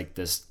there was like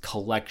this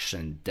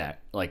collection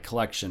deck, like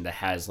collection that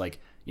has like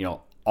a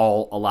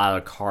lot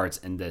of cards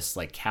in this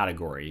like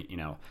category,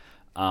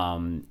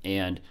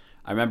 and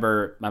I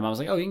remember my mom was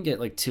like, oh, you can get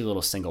like 2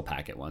 little single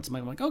pack at once.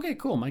 I'm like, okay,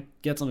 cool, might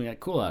get something like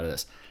cool out of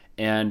this.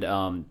 And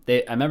I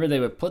remember they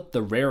would put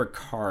the rare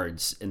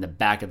cards in the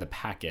back of the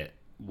packet,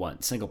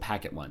 single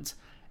packet ones.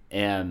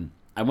 And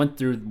I went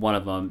through one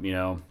of them,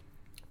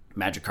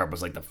 Magikarp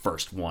was like the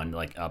first one,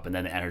 like up, and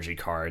then the energy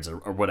cards or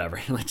whatever,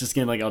 like just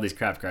getting like all these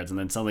crap cards. And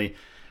then suddenly,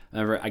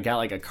 I remember I got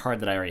like a card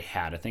that I already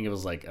had. I think it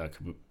was like a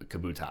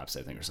Kabutops,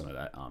 I think, or something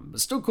like that.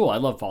 But still cool. I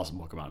love fossil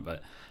Pokemon,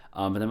 but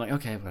then I'm like,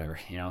 okay, whatever,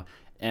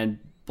 And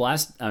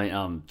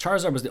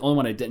Charizard was the only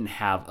one I didn't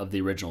have of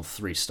the original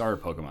 3 starter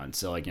Pokemon.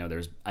 So like,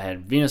 I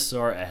had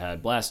Venusaur, I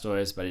had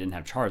Blastoise, but I didn't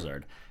have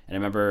Charizard. And I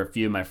remember a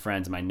few of my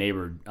friends, my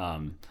neighbor,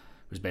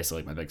 who's basically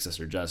like my big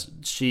sister Jess,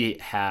 she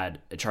had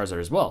a Charizard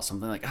as well. So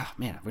I'm like, oh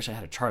man, I wish I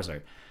had a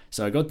Charizard.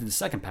 So I go through the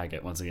second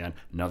packet once again,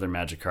 another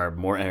Magikarp,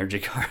 more energy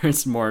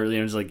cards, more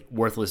just like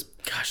worthless.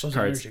 Gosh, those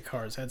cards. Energy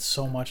cards had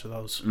so much of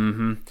those.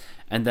 Mm-hmm.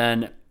 And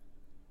then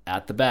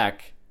at the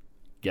back,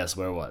 guess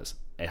what it was?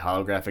 A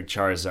holographic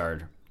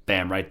Charizard.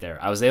 Bam, right there.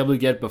 I was able to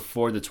get it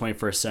before the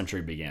 21st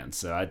century began,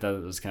 so I thought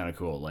it was kind of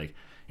cool. Like,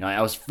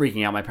 I was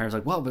freaking out. My parents were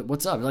like, "Whoa, but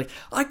what's up?" They're like,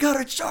 "I got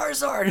a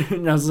Charizard,"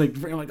 and I was like,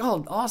 "I'm like,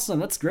 oh, awesome,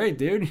 that's great,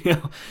 dude."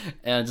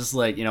 And just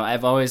like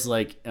I've always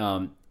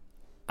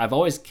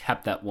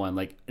kept that one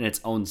like in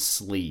its own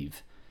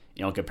sleeve.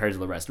 Compared to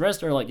the rest. The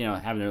rest are like,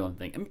 having their own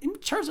thing. I mean,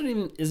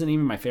 Charizard isn't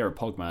even my favorite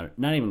Pokemon.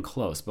 Not even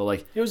close. But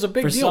like, it was a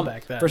big deal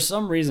back then. For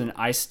some reason,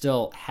 I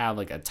still have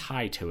like a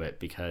tie to it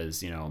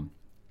because I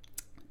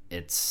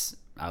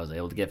was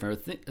able to get from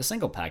a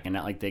single pack and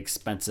not like the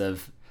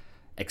expensive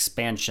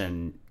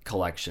expansion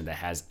collection that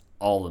has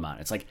all of them on.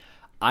 It's like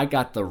I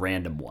got the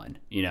random one.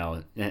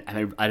 I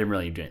didn't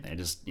really do anything. I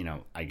just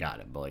I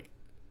got it. But like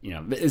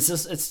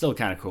it's still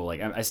kind of cool.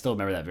 Like I still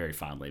remember that very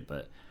fondly.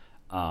 But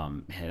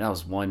man, that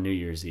was one New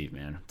Year's Eve,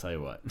 man. I'll tell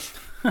you what.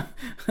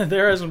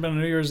 There hasn't been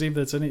a New Year's Eve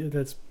that's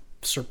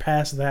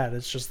surpassed that.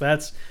 It's just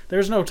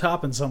there's no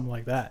topping something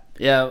like that.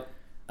 Yeah,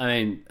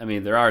 I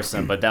mean there are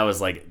some, but that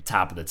was like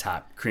top of the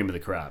top, cream of the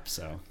crop.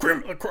 So cream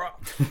of the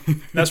crop.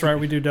 That's right.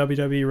 We do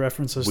WWE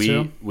references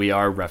too. We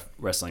are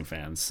wrestling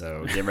fans,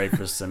 so get ready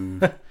for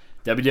some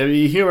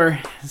WWE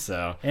humor.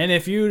 So, and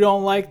if you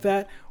don't like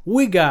that,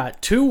 we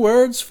got 2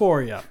 words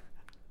for you.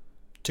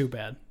 Too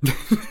bad.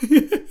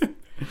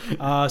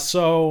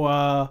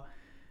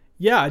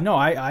 Yeah, no,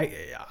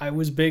 I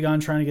was big on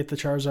trying to get the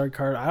Charizard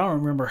card. I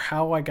don't remember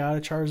how I got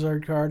a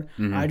Charizard card.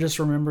 Mm-hmm. I just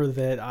remember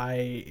that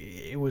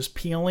it was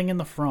peeling in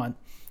the front.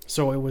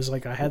 So it was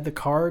like I had the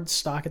card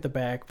stock at the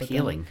back, but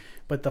peeling.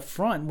 But the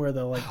front where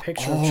the like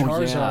picture of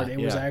Charizard, it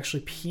was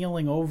actually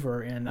peeling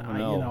over, and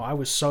I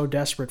was so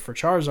desperate for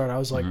Charizard. I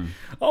was like,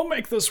 I'll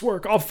make this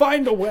work. I'll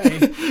find a way.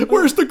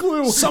 Where's the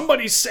glue?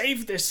 Somebody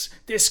save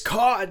this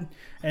card.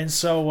 And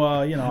so,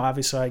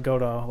 obviously I go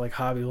to like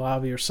Hobby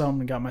Lobby or something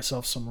and got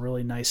myself some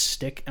really nice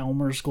stick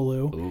Elmer's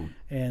glue. Ooh.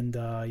 And,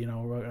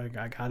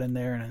 I got in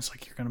there and it's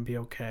like, you're going to be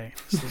okay.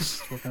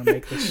 We're going to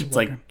make this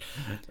work.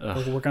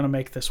 We're going to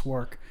make this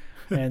work.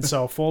 And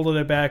so folded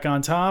it back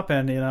on top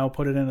and,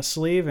 put it in a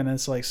sleeve. And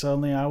it's like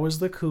suddenly I was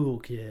the cool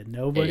kid.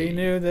 Nobody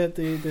knew that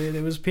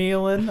it was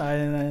peeling.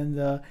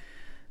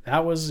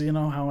 That was,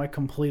 how I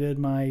completed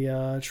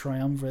my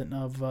triumvirate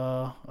of,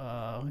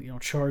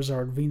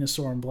 Charizard,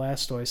 Venusaur, and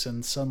Blastoise,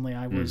 and suddenly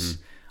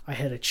I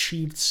had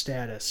achieved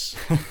status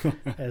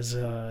as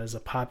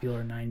a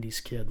popular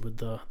 '90s kid with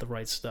the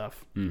right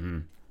stuff.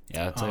 Mm-hmm.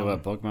 Yeah, I'll tell you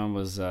what, Pokemon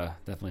was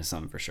definitely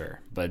something for sure.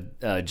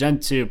 But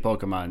Gen 2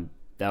 Pokemon,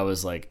 that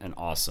was like an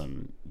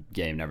awesome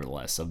game,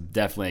 nevertheless. So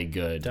definitely a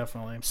good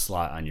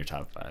slot on your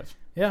top 5.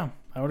 Yeah,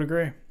 I would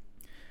agree.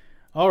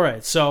 All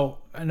right, so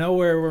I know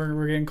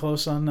we're getting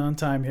close on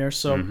time here,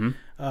 so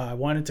I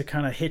wanted to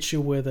kind of hit you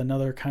with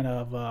another kind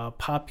of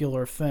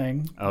popular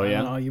thing. Oh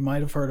yeah, you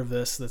might have heard of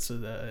this.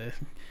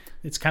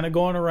 It's kind of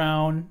going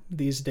around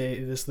these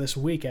days. This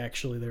week,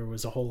 actually, there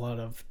was a whole lot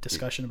of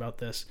discussion about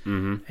this.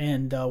 Mm-hmm.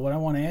 And what I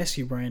want to ask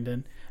you,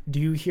 Brandon, do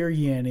you hear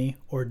Yanny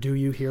or do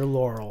you hear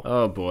Laurel?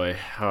 Oh boy,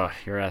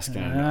 you're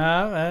asking.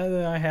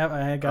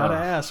 I gotta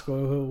ask.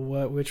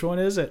 Which one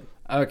is it?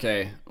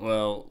 Okay,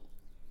 well.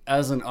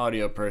 As an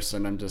audio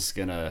person, I'm just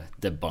gonna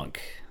debunk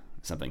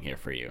something here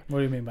for you. What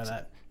do you mean by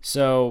that?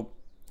 So,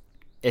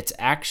 it's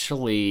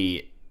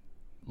actually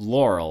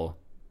Laurel,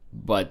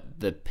 but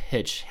the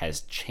pitch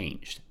has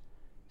changed.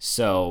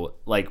 So,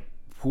 like,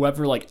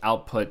 whoever like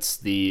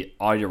outputs the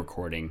audio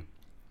recording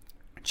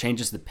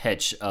changes the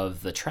pitch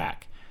of the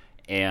track,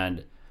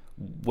 and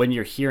when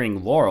you're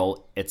hearing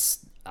Laurel,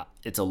 it's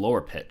a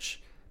lower pitch,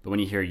 but when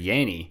you hear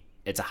Yanny,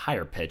 it's a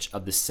higher pitch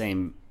of the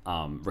same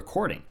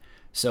recording.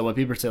 So when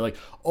people say like,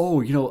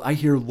 "Oh, I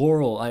hear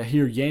Laurel, I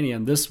hear Yanny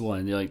on this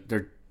one,"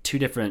 they're 2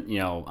 different,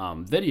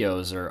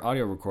 videos or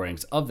audio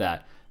recordings of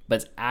that,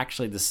 but it's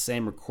actually the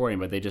same recording,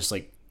 but they just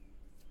like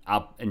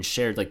up and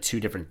shared like 2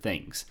 different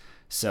things.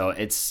 So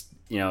it's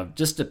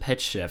just a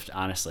pitch shift,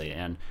 honestly.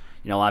 And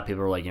a lot of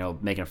people are like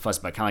making a fuss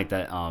about kind of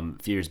like that a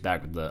few years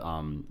back with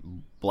the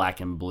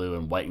black and blue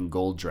and white and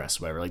gold dress,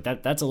 whatever. Like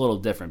that's a little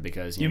different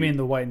because you mean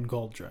the white and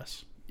gold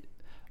dress.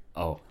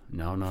 Oh,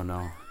 no.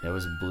 That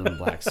was blue and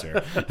black,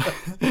 sir.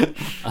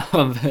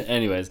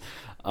 Anyways,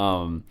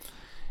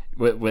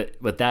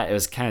 with that, it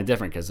was kind of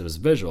different because it was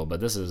visual,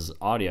 but this is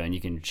audio, and you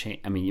can change.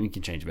 I mean, you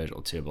can change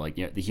visual too, but like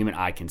the human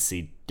eye can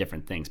see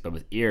different things. But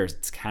with ears,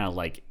 it's kind of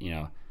like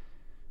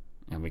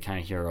and we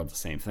kind of hear all the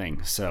same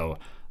thing. So,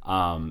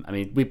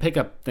 we pick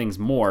up things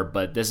more,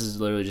 but this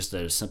is literally just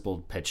a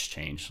simple pitch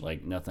change,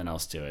 like nothing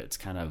else to it. It's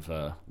kind of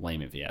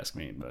lame if you ask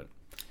me, but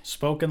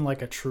spoken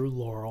like a true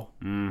Laurel.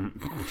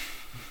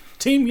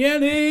 Team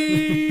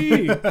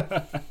Yanny!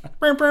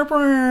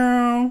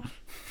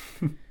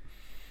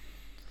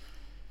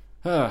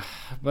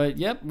 But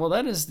yep, well,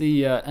 that is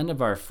the end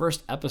of our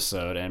first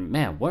episode, and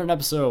man, what an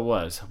episode it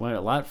was. Went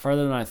a lot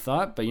farther than I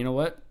thought, but you know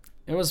what?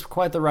 It was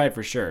quite the ride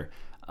for sure.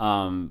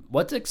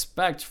 What to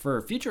expect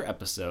for future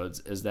episodes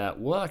is that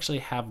we'll actually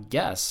have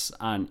guests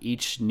on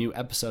each new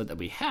episode that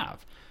we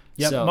have.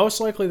 Yep, so, most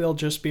likely they'll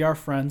just be our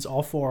friends,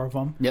 all 4 of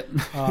them.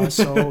 Yep.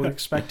 So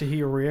expect to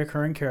hear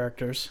reoccurring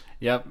characters.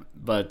 Yep,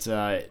 but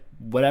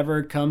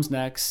whatever comes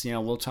next,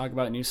 we'll talk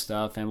about new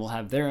stuff and we'll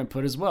have their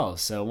input as well.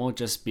 So it won't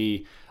just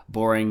be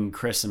boring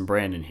Chris and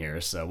Brandon here.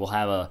 So we'll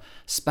have a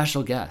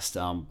special guest.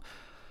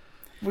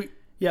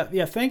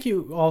 Yeah. Thank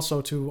you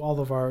also to all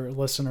of our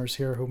listeners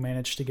here who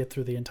managed to get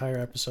through the entire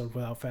episode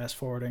without fast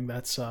forwarding.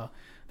 That's a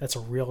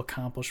real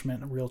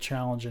accomplishment, a real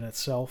challenge in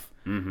itself.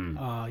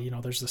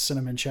 Mm-hmm. There's the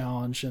cinnamon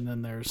challenge, and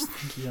then there's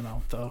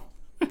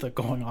the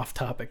going off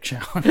topic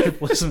challenge.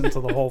 Listening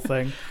to the whole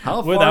thing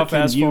without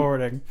fast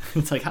forwarding.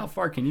 It's like, how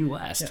far can you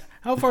last? Yeah.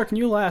 How far can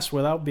you last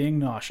without being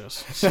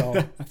nauseous?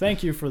 So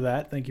thank you for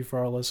that. Thank you for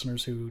our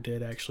listeners who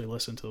did actually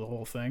listen to the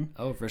whole thing.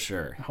 Oh, for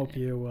sure. I hope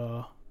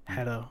you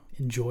had a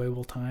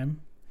enjoyable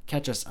time.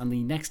 Catch us on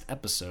the next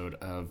episode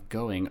of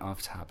Going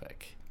Off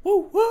Topic.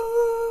 Woo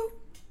woo!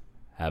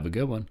 Have a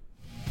good one.